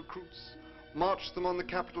the dead recruits, march them on the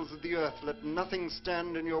capitals of the Earth. Let nothing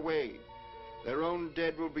stand in your way. Their own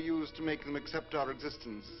dead will be used to make them accept our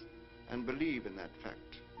existence and believe in that fact.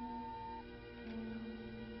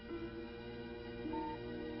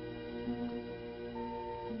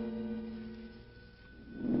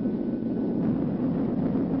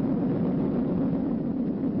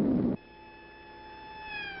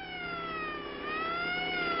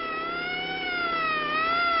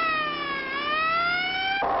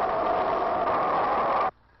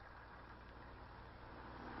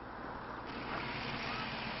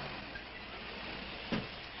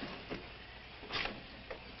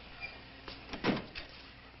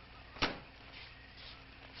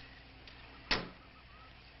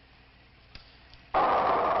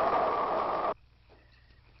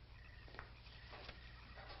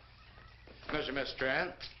 pleasure, Miss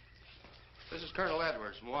Strand. This is Colonel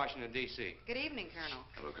Edwards from Washington, D.C. Good evening, Colonel.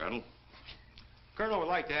 Hello, Colonel. Colonel would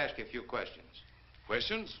like to ask you a few questions.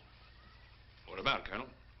 Questions? What about, Colonel?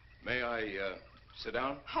 May I sit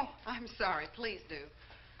down? Oh, I'm sorry. Please do.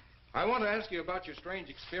 I want to ask you about your strange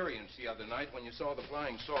experience the other night when you saw the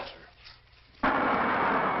flying saucer.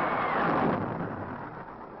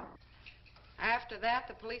 After that,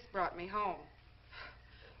 the police brought me home.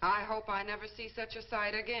 I hope I never see such a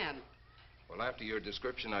sight again. Well, after your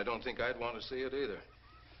description, I don't think I'd want to see it either.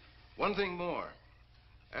 One thing more.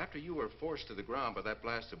 After you were forced to the ground by that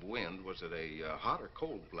blast of wind, was it a hot or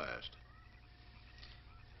cold blast?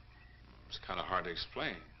 It's kind of hard to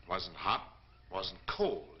explain. It wasn't hot, wasn't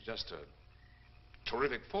cold. It was just a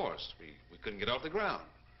terrific force. We couldn't get off the ground.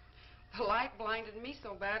 The light blinded me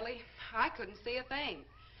so badly, I couldn't see a thing.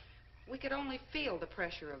 We could only feel the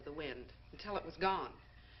pressure of the wind until it was gone.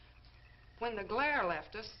 When the glare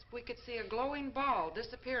left us, we could see a glowing ball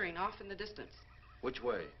disappearing off in the distance. Which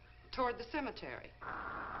way? Toward the cemetery.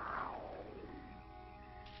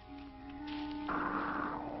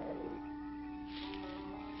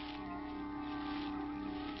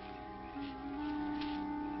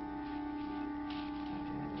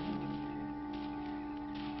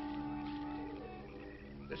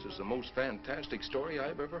 This is the most fantastic story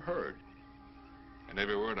I've ever heard. And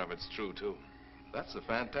every word of it's true, too. That's the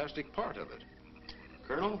fantastic part of it.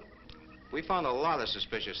 Colonel, we found a lot of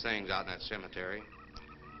suspicious things out in that cemetery.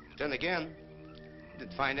 But then again,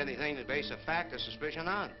 didn't find anything to base a fact or suspicion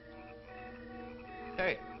on.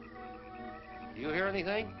 Hey, you hear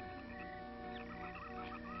anything?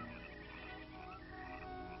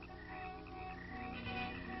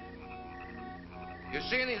 You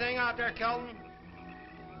see anything out there, Kelton?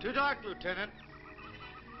 Too dark, Lieutenant.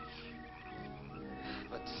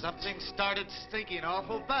 But something started stinking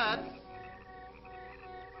awful bad.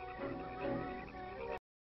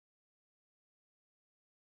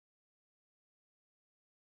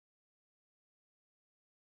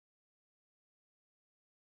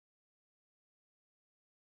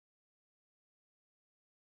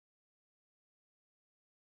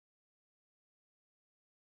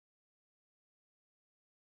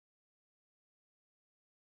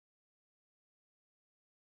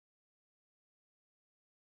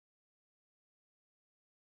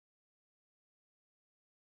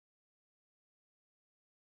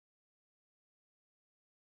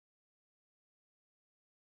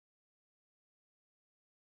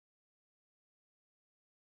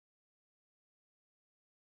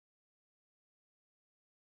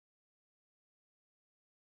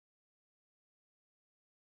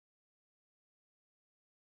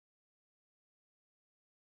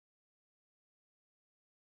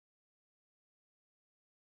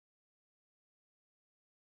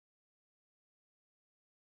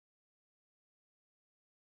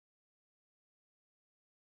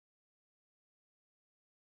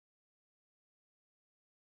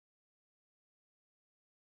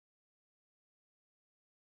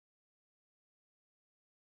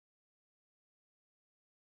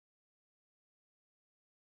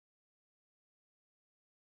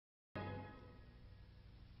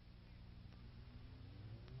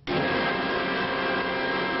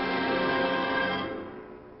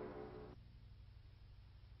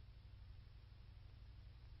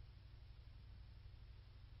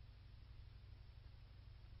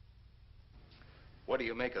 What do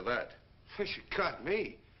you make of that? You got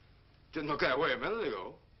me. Didn't look that way a minute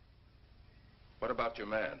ago. What about your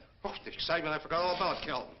man? Oh, the excitement, I forgot all about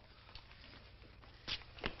Kelton.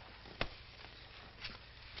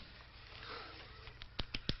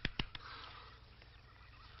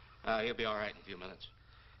 He'll be all right in a few minutes.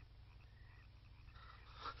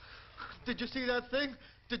 Did you see that thing?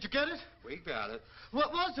 Did you get it? We got it.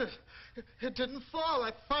 What was it? It didn't fall.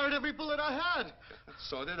 I fired every bullet I had.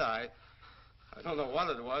 So did I. I don't know what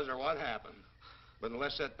it was or what happened. But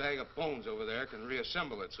unless that bag of bones over there can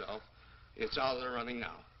reassemble itself, it's out of the running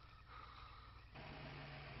now.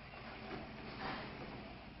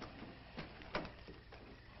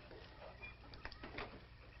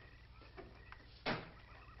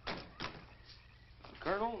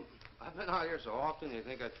 Colonel, I've been out here so often, you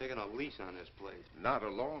think I've taken a lease on this place. Not a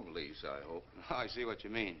long lease, I hope. I see what you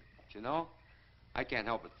mean. But you know, I can't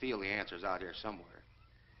help but feel the answer's out here somewhere.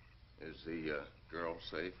 Is the girl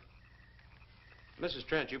safe? Mrs.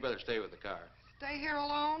 Trent, you better stay with the car. Stay here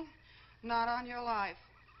alone? Not on your life.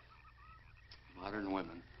 Modern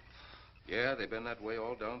women. Yeah, they've been that way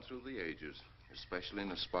all down through the ages, especially in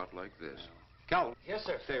a spot like this. Calvin. Yes,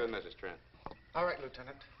 sir. Stay with Mrs. Trent. All right,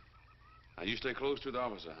 Lieutenant. Now, you stay close to the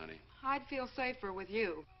officer, honey. I'd feel safer with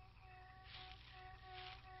you.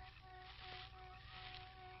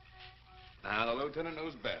 Now, the lieutenant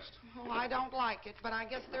knows best. Oh, I don't like it, but I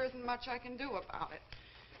guess there isn't much I can do about it.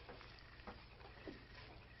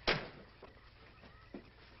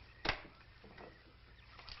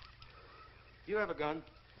 You have a gun?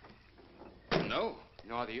 No. You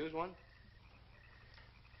know how to use one?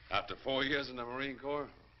 After 4 years in the Marine Corps?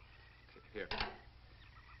 Here.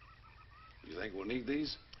 You think we'll need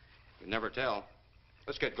these? You never tell.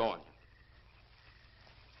 Let's get going.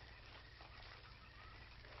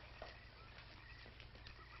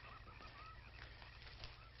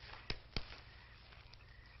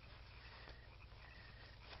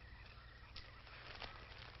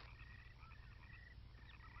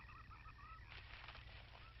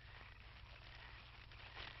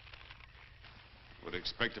 Would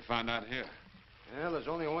expect to find out here. Well, there's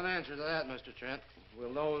only one answer to that, Mr. Trent.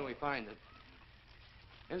 We'll know when we find it.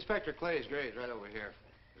 Inspector Clay's grave's right over here.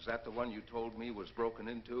 Is that the one you told me was broken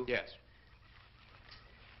into? Yes.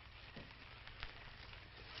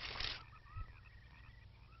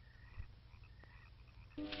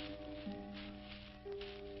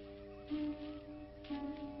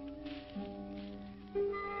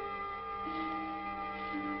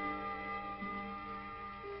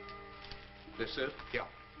 This it? Yeah.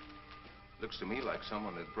 Looks to me like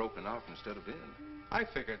someone had broken out instead of in. I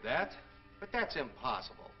figured that, but that's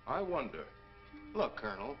impossible. I wonder. Look,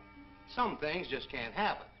 Colonel, some things just can't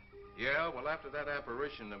happen. Yeah, well, after that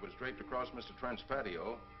apparition that was draped across Mr. Trent's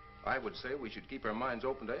patio, I would say we should keep our minds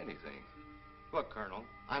open to anything. Look, Colonel,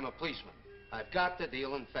 I'm a policeman. I've got to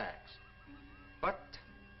deal in facts. But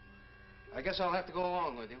I guess I'll have to go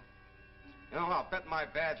along with you. You know, I'll bet my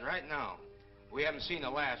badge right now we haven't seen the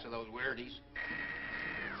last of those weirdies.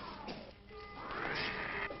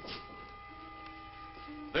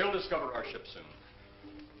 They'll discover our ship soon.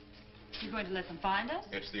 You're going to let them find us?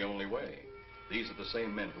 It's the only way. These are the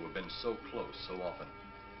same men who have been so close so often.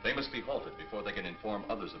 They must be halted before they can inform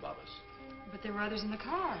others about us. But there were others in the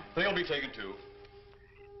car. They'll be taken too.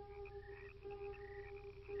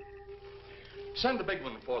 Send the big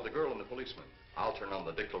one for the girl and the policeman. I'll turn on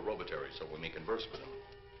the dictorobatary so we may converse with them.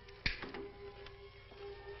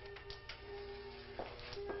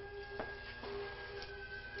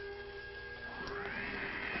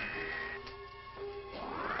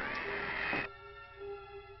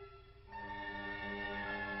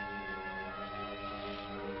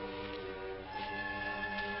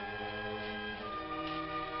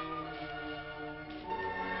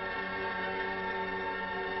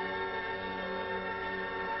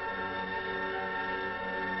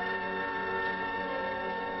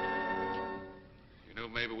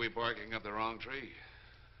 Maybe we're barking up the wrong tree.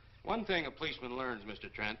 One thing a policeman learns,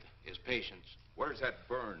 Mr. Trent, is patience. Where's that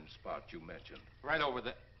burn spot you mentioned? Right over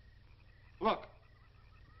there. Look.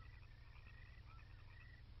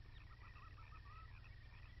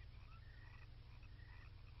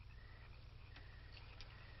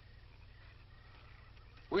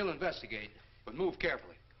 We'll investigate, but move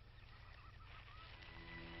carefully.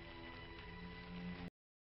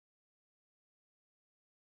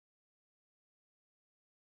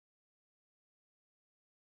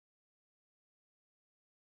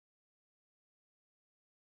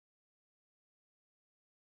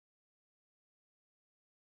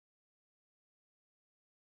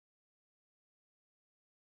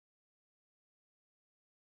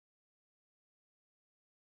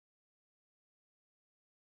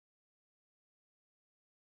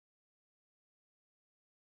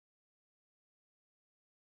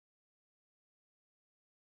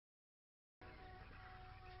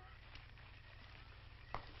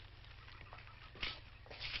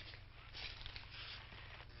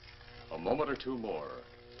 A moment or two more,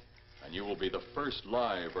 and you will be the first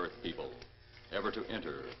live Earth people ever to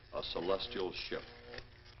enter a celestial ship.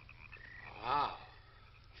 Wow.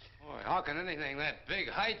 Boy, how can anything that big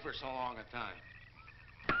hide for so long a time?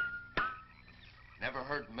 Never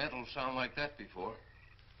heard metal sound like that before.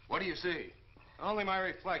 What do you see? Only my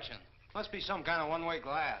reflection. Must be some kind of one-way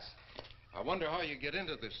glass. I wonder how you get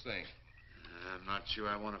into this thing. I'm not sure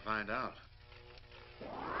I want to find out.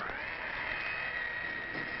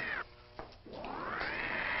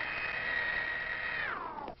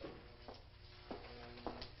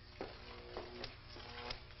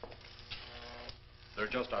 They're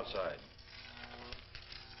just outside.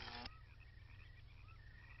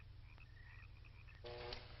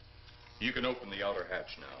 You can open the outer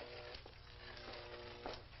hatch now.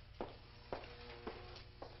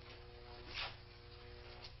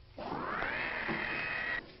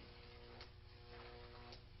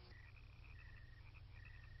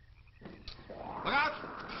 Look out!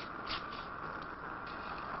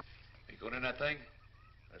 You going in that thing?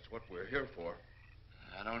 That's what we're here for.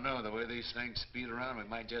 I don't know. The way these things speed around, we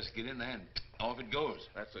might just get in there and off it goes.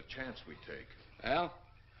 That's a chance we take. Well,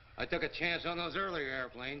 I took a chance on those earlier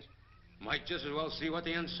airplanes. Might just as well see what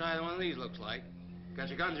the inside of one of these looks like. Got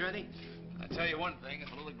your guns ready? I'll tell you one thing.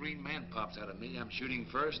 If a little green man pops out of me, I'm shooting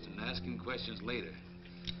first and asking questions later.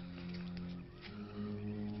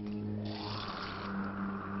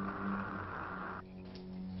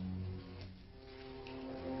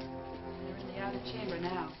 They're in the outer chamber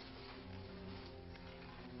now.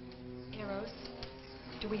 Eros,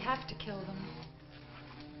 do we have to kill them?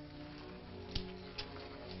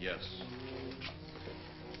 Yes.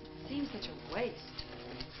 Seems such a waste.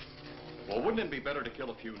 Well, wouldn't it be better to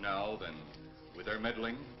kill a few now than, with their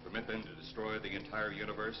meddling, permit them to destroy the entire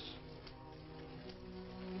universe?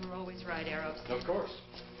 You're always right, Eros. Of course.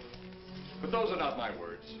 But those are not my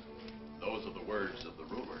words. Those are the words of the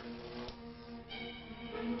ruler.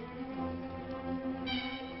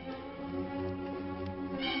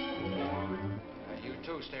 You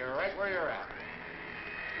two stay right where you're at.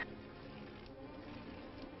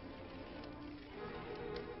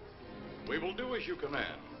 We will do as you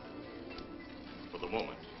command. For the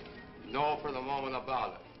moment. No for the moment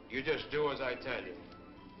about it. You just do as I tell you.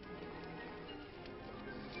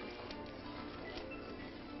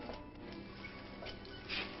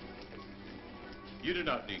 You do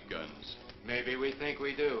not need guns. Maybe we think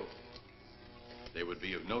we do. They would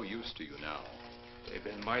be of no use to you now. They've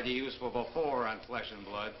been mighty useful before on flesh and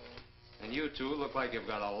blood. And you two look like you've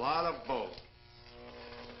got a lot of both.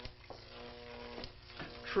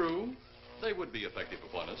 True, they would be effective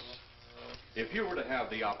upon us. If you were to have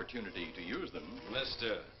the opportunity to use them...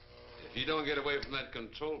 Mister, if you don't get away from that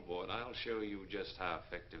control board, I'll show you just how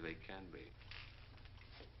effective they can be.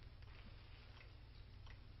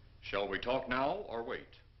 Shall we talk now or wait?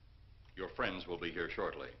 Your friends will be here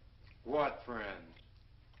shortly. What friends?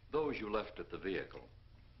 Those you left at the vehicle.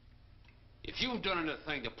 If you've done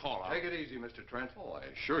anything to Paula... Take it easy, Mr. Trent. Oh, I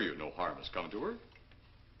assure you no harm has come to her.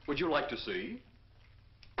 Would you like to see?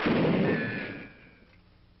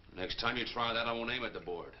 Next time you try that, I won't aim at the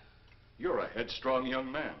board. You're a headstrong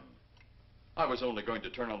young man. I was only going to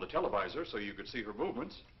turn on the televisor so you could see her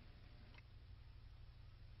movements.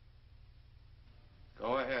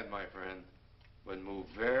 Go ahead, my friend, but move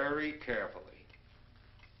very carefully.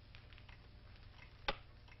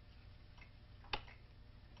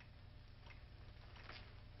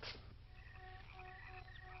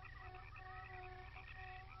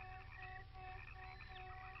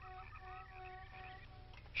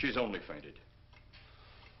 She's only fainted.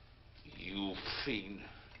 You fiend.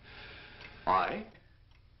 I?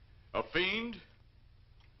 A fiend?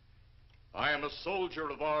 I am a soldier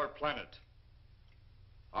of our planet.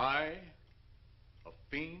 I? A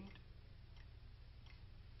fiend?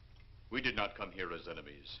 We did not come here as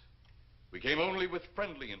enemies. We came only with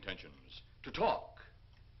friendly intentions, to talk,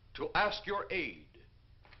 to ask your aid.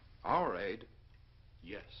 Our aid?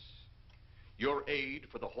 Yes, your aid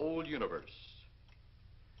for the whole universe.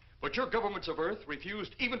 But your governments of Earth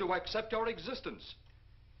refused even to accept our existence.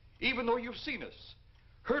 Even though you've seen us,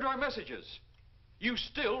 heard our messages, you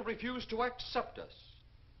still refuse to accept us.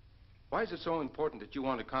 Why is it so important that you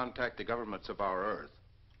want to contact the governments of our Earth?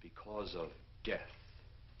 Because of death.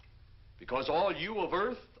 Because all you of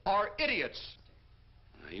Earth are idiots.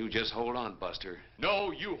 Now, you just hold on, Buster.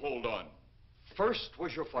 No, you hold on. First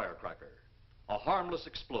was your firecracker, a harmless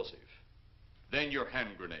explosive. Then your hand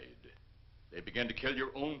grenade. They began to kill your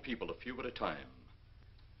own people a few at a time.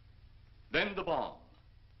 Then the bomb.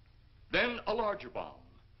 Then a larger bomb.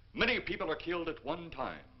 Many people are killed at one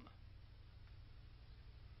time.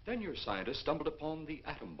 Then your scientists stumbled upon the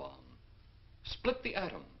atom bomb. Split the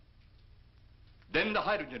atom. Then the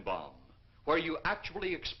hydrogen bomb, where you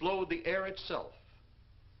actually explode the air itself.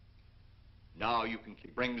 Now you can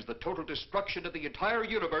brings the total destruction of the entire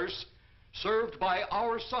universe served by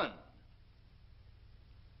our sun.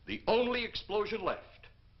 The only explosion left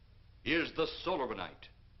is the solar night.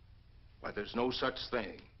 Why, there's no such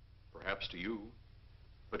thing. Perhaps to you,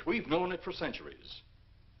 but we've known it for centuries.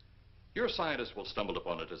 Your scientists will stumble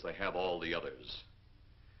upon it as they have all the others.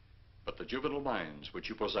 But the juvenile minds which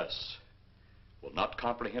you possess will not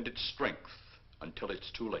comprehend its strength until it's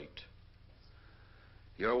too late.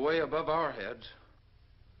 You're way above our heads.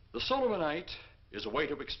 The solar night is a way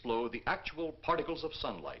to explode the actual particles of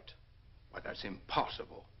sunlight. Why, that's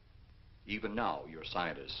impossible. Even now, your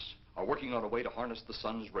scientists are working on a way to harness the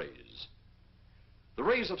sun's rays. The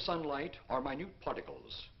rays of sunlight are minute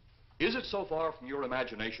particles. Is it so far from your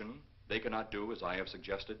imagination they cannot do as I have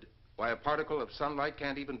suggested? Why, a particle of sunlight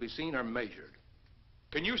can't even be seen or measured.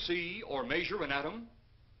 Can you see or measure an atom?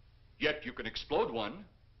 Yet you can explode one.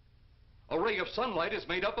 A ray of sunlight is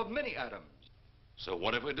made up of many atoms. So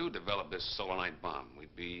what if we do develop this solar-night bomb?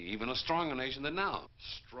 We'd be even a stronger nation than now.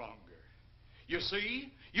 Stronger. You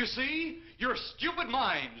see? You see? Your stupid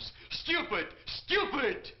minds. Stupid!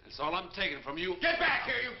 Stupid! That's all I'm taking from you. Get back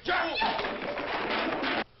here, you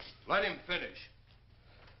fool! Let him finish.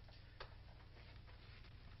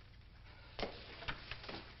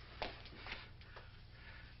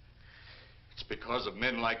 It's because of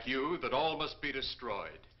men like you that all must be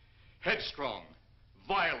destroyed. Headstrong,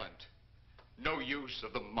 violent, no use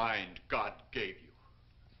of the mind God gave you.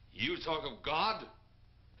 You talk of God?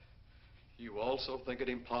 You also think it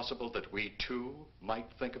impossible that we too might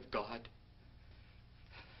think of God?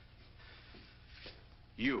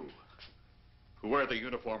 You, who wear the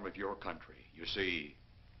uniform of your country, you see,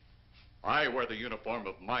 I wear the uniform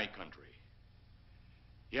of my country.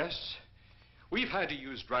 Yes, we've had to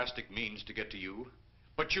use drastic means to get to you,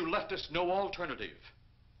 but you left us no alternative.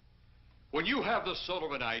 When you have the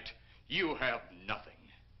solar night, you have nothing.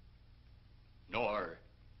 Nor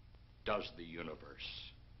does the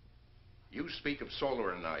universe. You speak of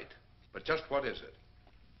solar night, but just what is it?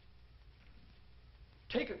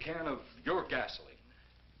 Take a can of your gasoline.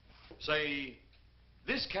 Say,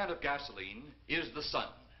 this can of gasoline is the sun.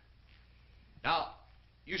 Now,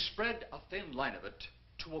 you spread a thin line of it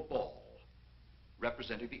to a ball,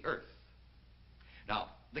 representing the earth.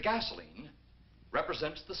 Now, the gasoline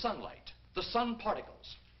represents the sunlight, the sun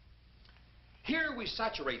particles. Here we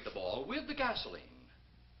saturate the ball with the gasoline,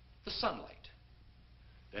 the sunlight.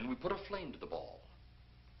 Then we put a flame to the ball.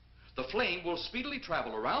 The flame will speedily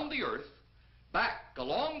travel around the earth, back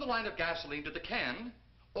along the line of gasoline to the can,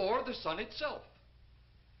 or the sun itself.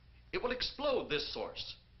 It will explode this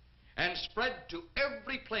source and spread to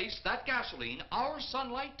every place that gasoline, our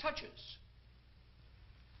sunlight, touches.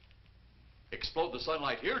 Explode the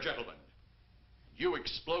sunlight here, gentlemen. You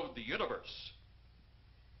explode the universe.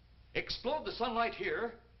 Explode the sunlight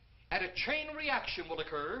here, and a chain reaction will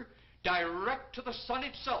occur direct to the sun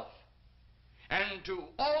itself and to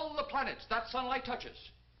all the planets that sunlight touches,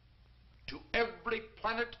 to every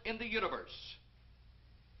planet in the universe.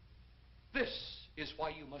 This is why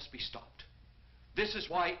you must be stopped. This is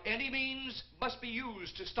why any means must be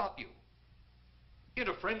used to stop you. In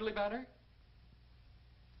a friendly manner,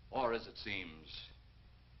 or as it seems,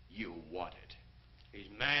 you want it. He's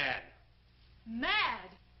mad. Mad?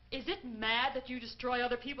 Is it mad that you destroy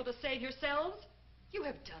other people to save yourselves? You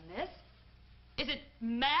have done this. Is it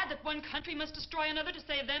mad that one country must destroy another to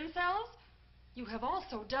save themselves? You have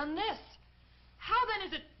also done this. How then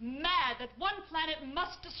is it mad that one planet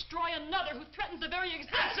must destroy another who threatens the very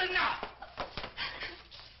existence? That's enough!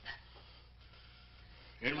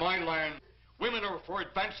 In my land, women are for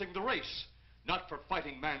advancing the race, not for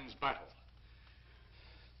fighting man's battle.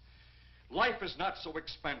 Life is not so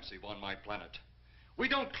expansive on my planet. We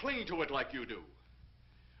don't cling to it like you do.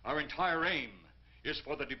 Our entire aim is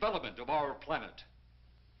for the development of our planet.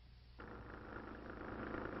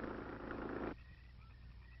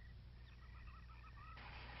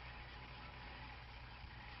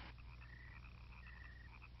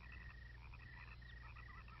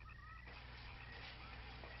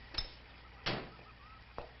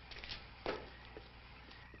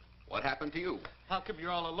 What happened to you? How come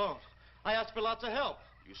you're all alone? I asked for lots of help.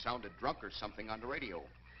 You sounded drunk or something on the radio.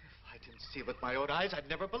 If I didn't see it with my own eyes, I'd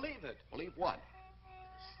never believe it. Believe what?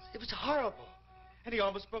 It was horrible. And he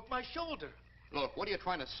almost broke my shoulder. Look, what are you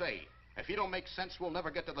trying to say? If you don't make sense, we'll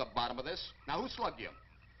never get to the bottom of this. Now, who slugged you?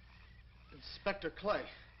 Inspector Clay.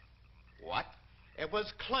 What? It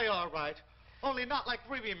was Clay, all right. Only not like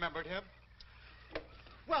we remembered him.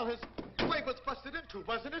 Well, his grave was busted into,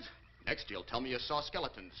 wasn't it? Next, you'll tell me you saw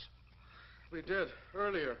skeletons. We did,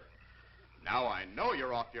 earlier. Now I know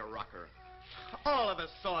you're off your rocker. All of us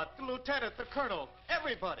saw it. The lieutenant, the colonel,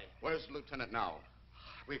 everybody. Where's the lieutenant now?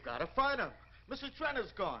 We've got to find him. Mrs.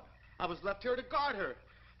 Trenner's gone. I was left here to guard her.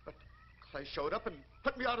 But Clay showed up and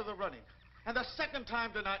put me out of the running. And the second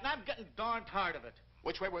time tonight, and I'm getting darn tired of it.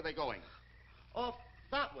 Which way were they going? Off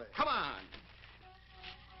that way. Come on.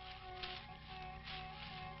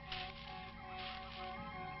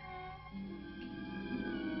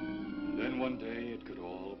 And then one day it could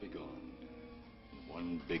all be gone.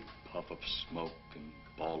 One big puff of smoke and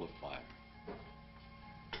ball of fire.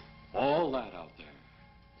 All that out there.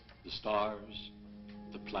 The stars,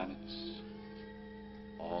 the planets,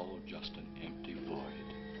 all just an empty void.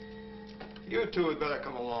 You two had better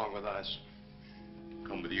come along with us.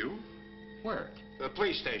 Come with you? Where? The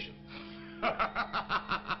police station.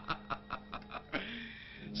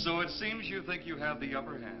 So it seems you think you have the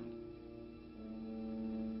upper hand.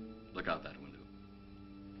 Look out that window.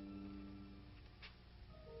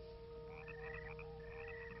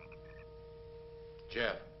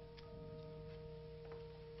 Jeff.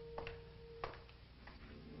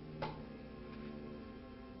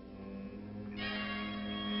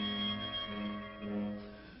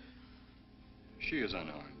 She is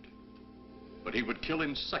unarmed, but he would kill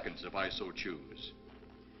in seconds if I so choose.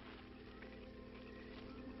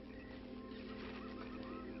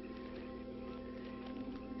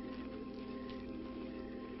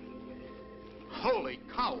 Holy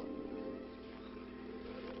cow!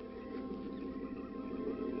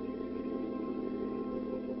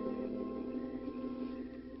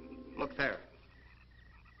 Look there.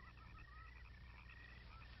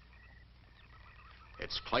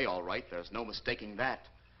 It's Clay, all right. There's no mistaking that.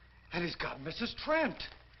 And he's got Mrs. Trent.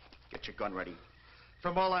 Get your gun ready.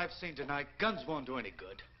 From all I've seen tonight, guns won't do any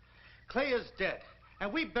good. Clay is dead,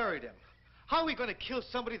 and we buried him. How are we going to kill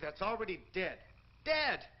somebody that's already dead?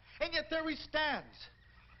 Dead! And yet there he stands.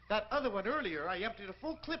 That other one earlier, I emptied a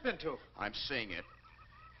full clip into. I'm seeing it.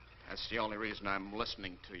 That's the only reason I'm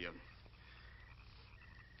listening to you.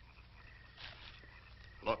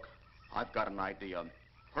 Look, I've got an idea.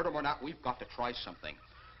 Hurt him or not, we've got to try something.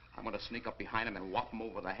 I'm going to sneak up behind him and whop him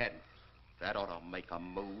over the head. That ought to make a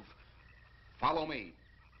move. Follow me.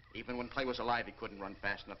 Even when Clay was alive, he couldn't run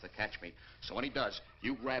fast enough to catch me. So when he does,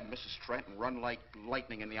 you grab Mrs. Trent and run like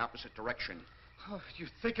lightning in the opposite direction. Oh, you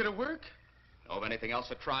think it'll work? Know of anything else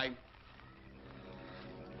to try?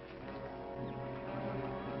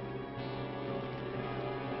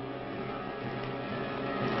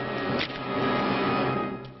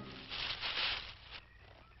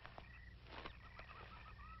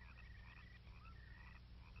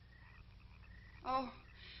 Oh,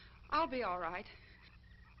 I'll be all right.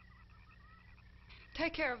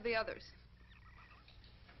 Take care of the others.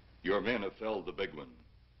 Your men have felled the big one.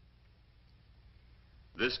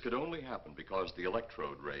 This could only happen because the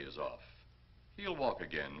electrode ray is off. He'll walk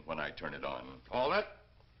again when I turn it on. Hold it.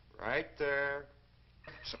 Right there.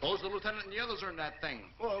 Suppose the lieutenant and the others are in that thing.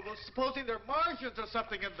 Well, supposing there are Martians or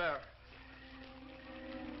something in there.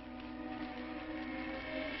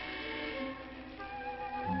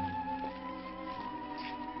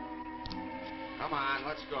 Come on,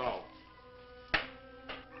 let's go.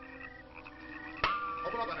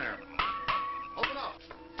 Open up in there. Open up.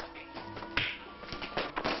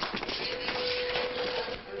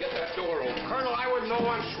 Get that door open. Colonel, I wouldn't know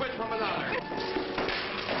one switch from another.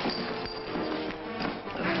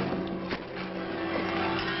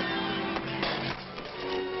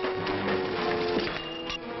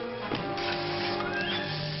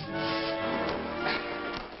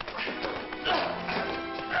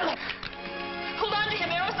 Hold on to him,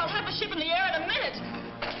 Eros. I'll have the ship in the air in a minute.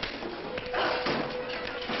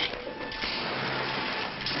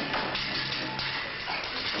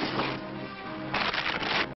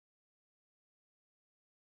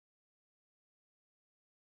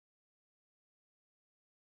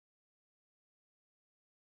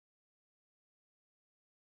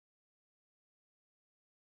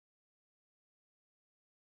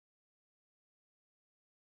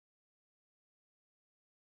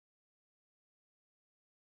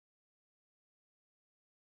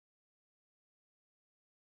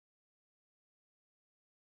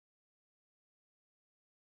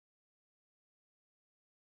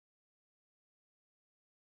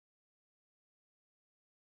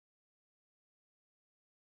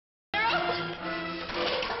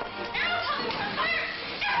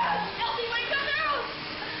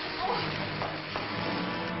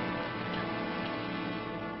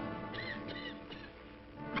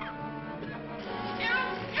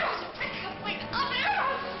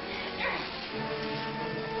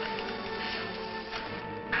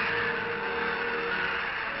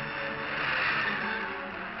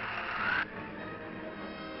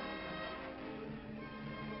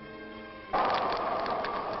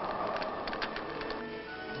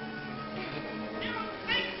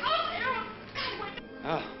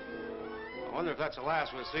 I wonder if that's the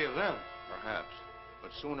last we'll see of them. Perhaps.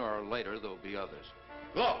 But sooner or later, there'll be others.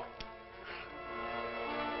 Look!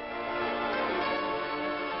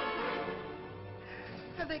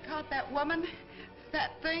 Have they caught that woman?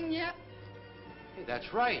 That thing yet? Hey,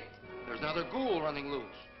 that's right. There's another ghoul running loose.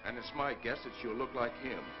 And it's my guess that she'll look like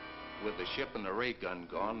him. With the ship and the ray gun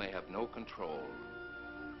gone, they have no control.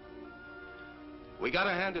 We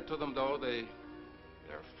gotta hand it to them, though. They're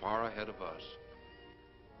far ahead of us.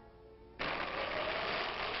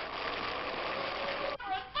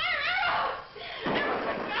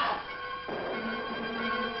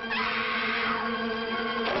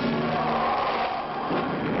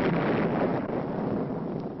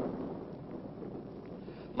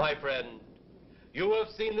 My friend, you have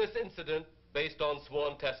seen this incident based on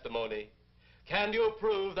sworn testimony. Can you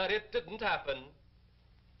prove that it didn't happen?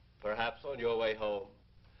 Perhaps on your way home,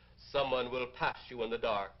 someone will pass you in the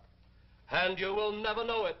dark, and you will never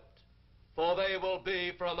know it, for they will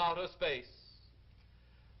be from outer space.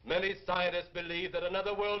 Many scientists believe that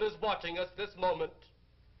another world is watching us this moment.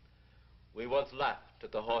 We once laughed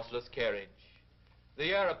at the horseless carriage,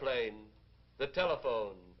 the airplane, the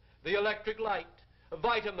telephone, the electric light,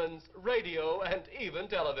 vitamins, radio, and even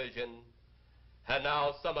television. And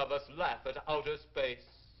now some of us laugh at outer space.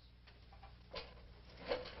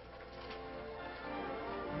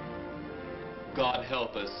 God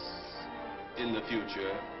help us in the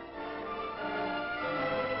future.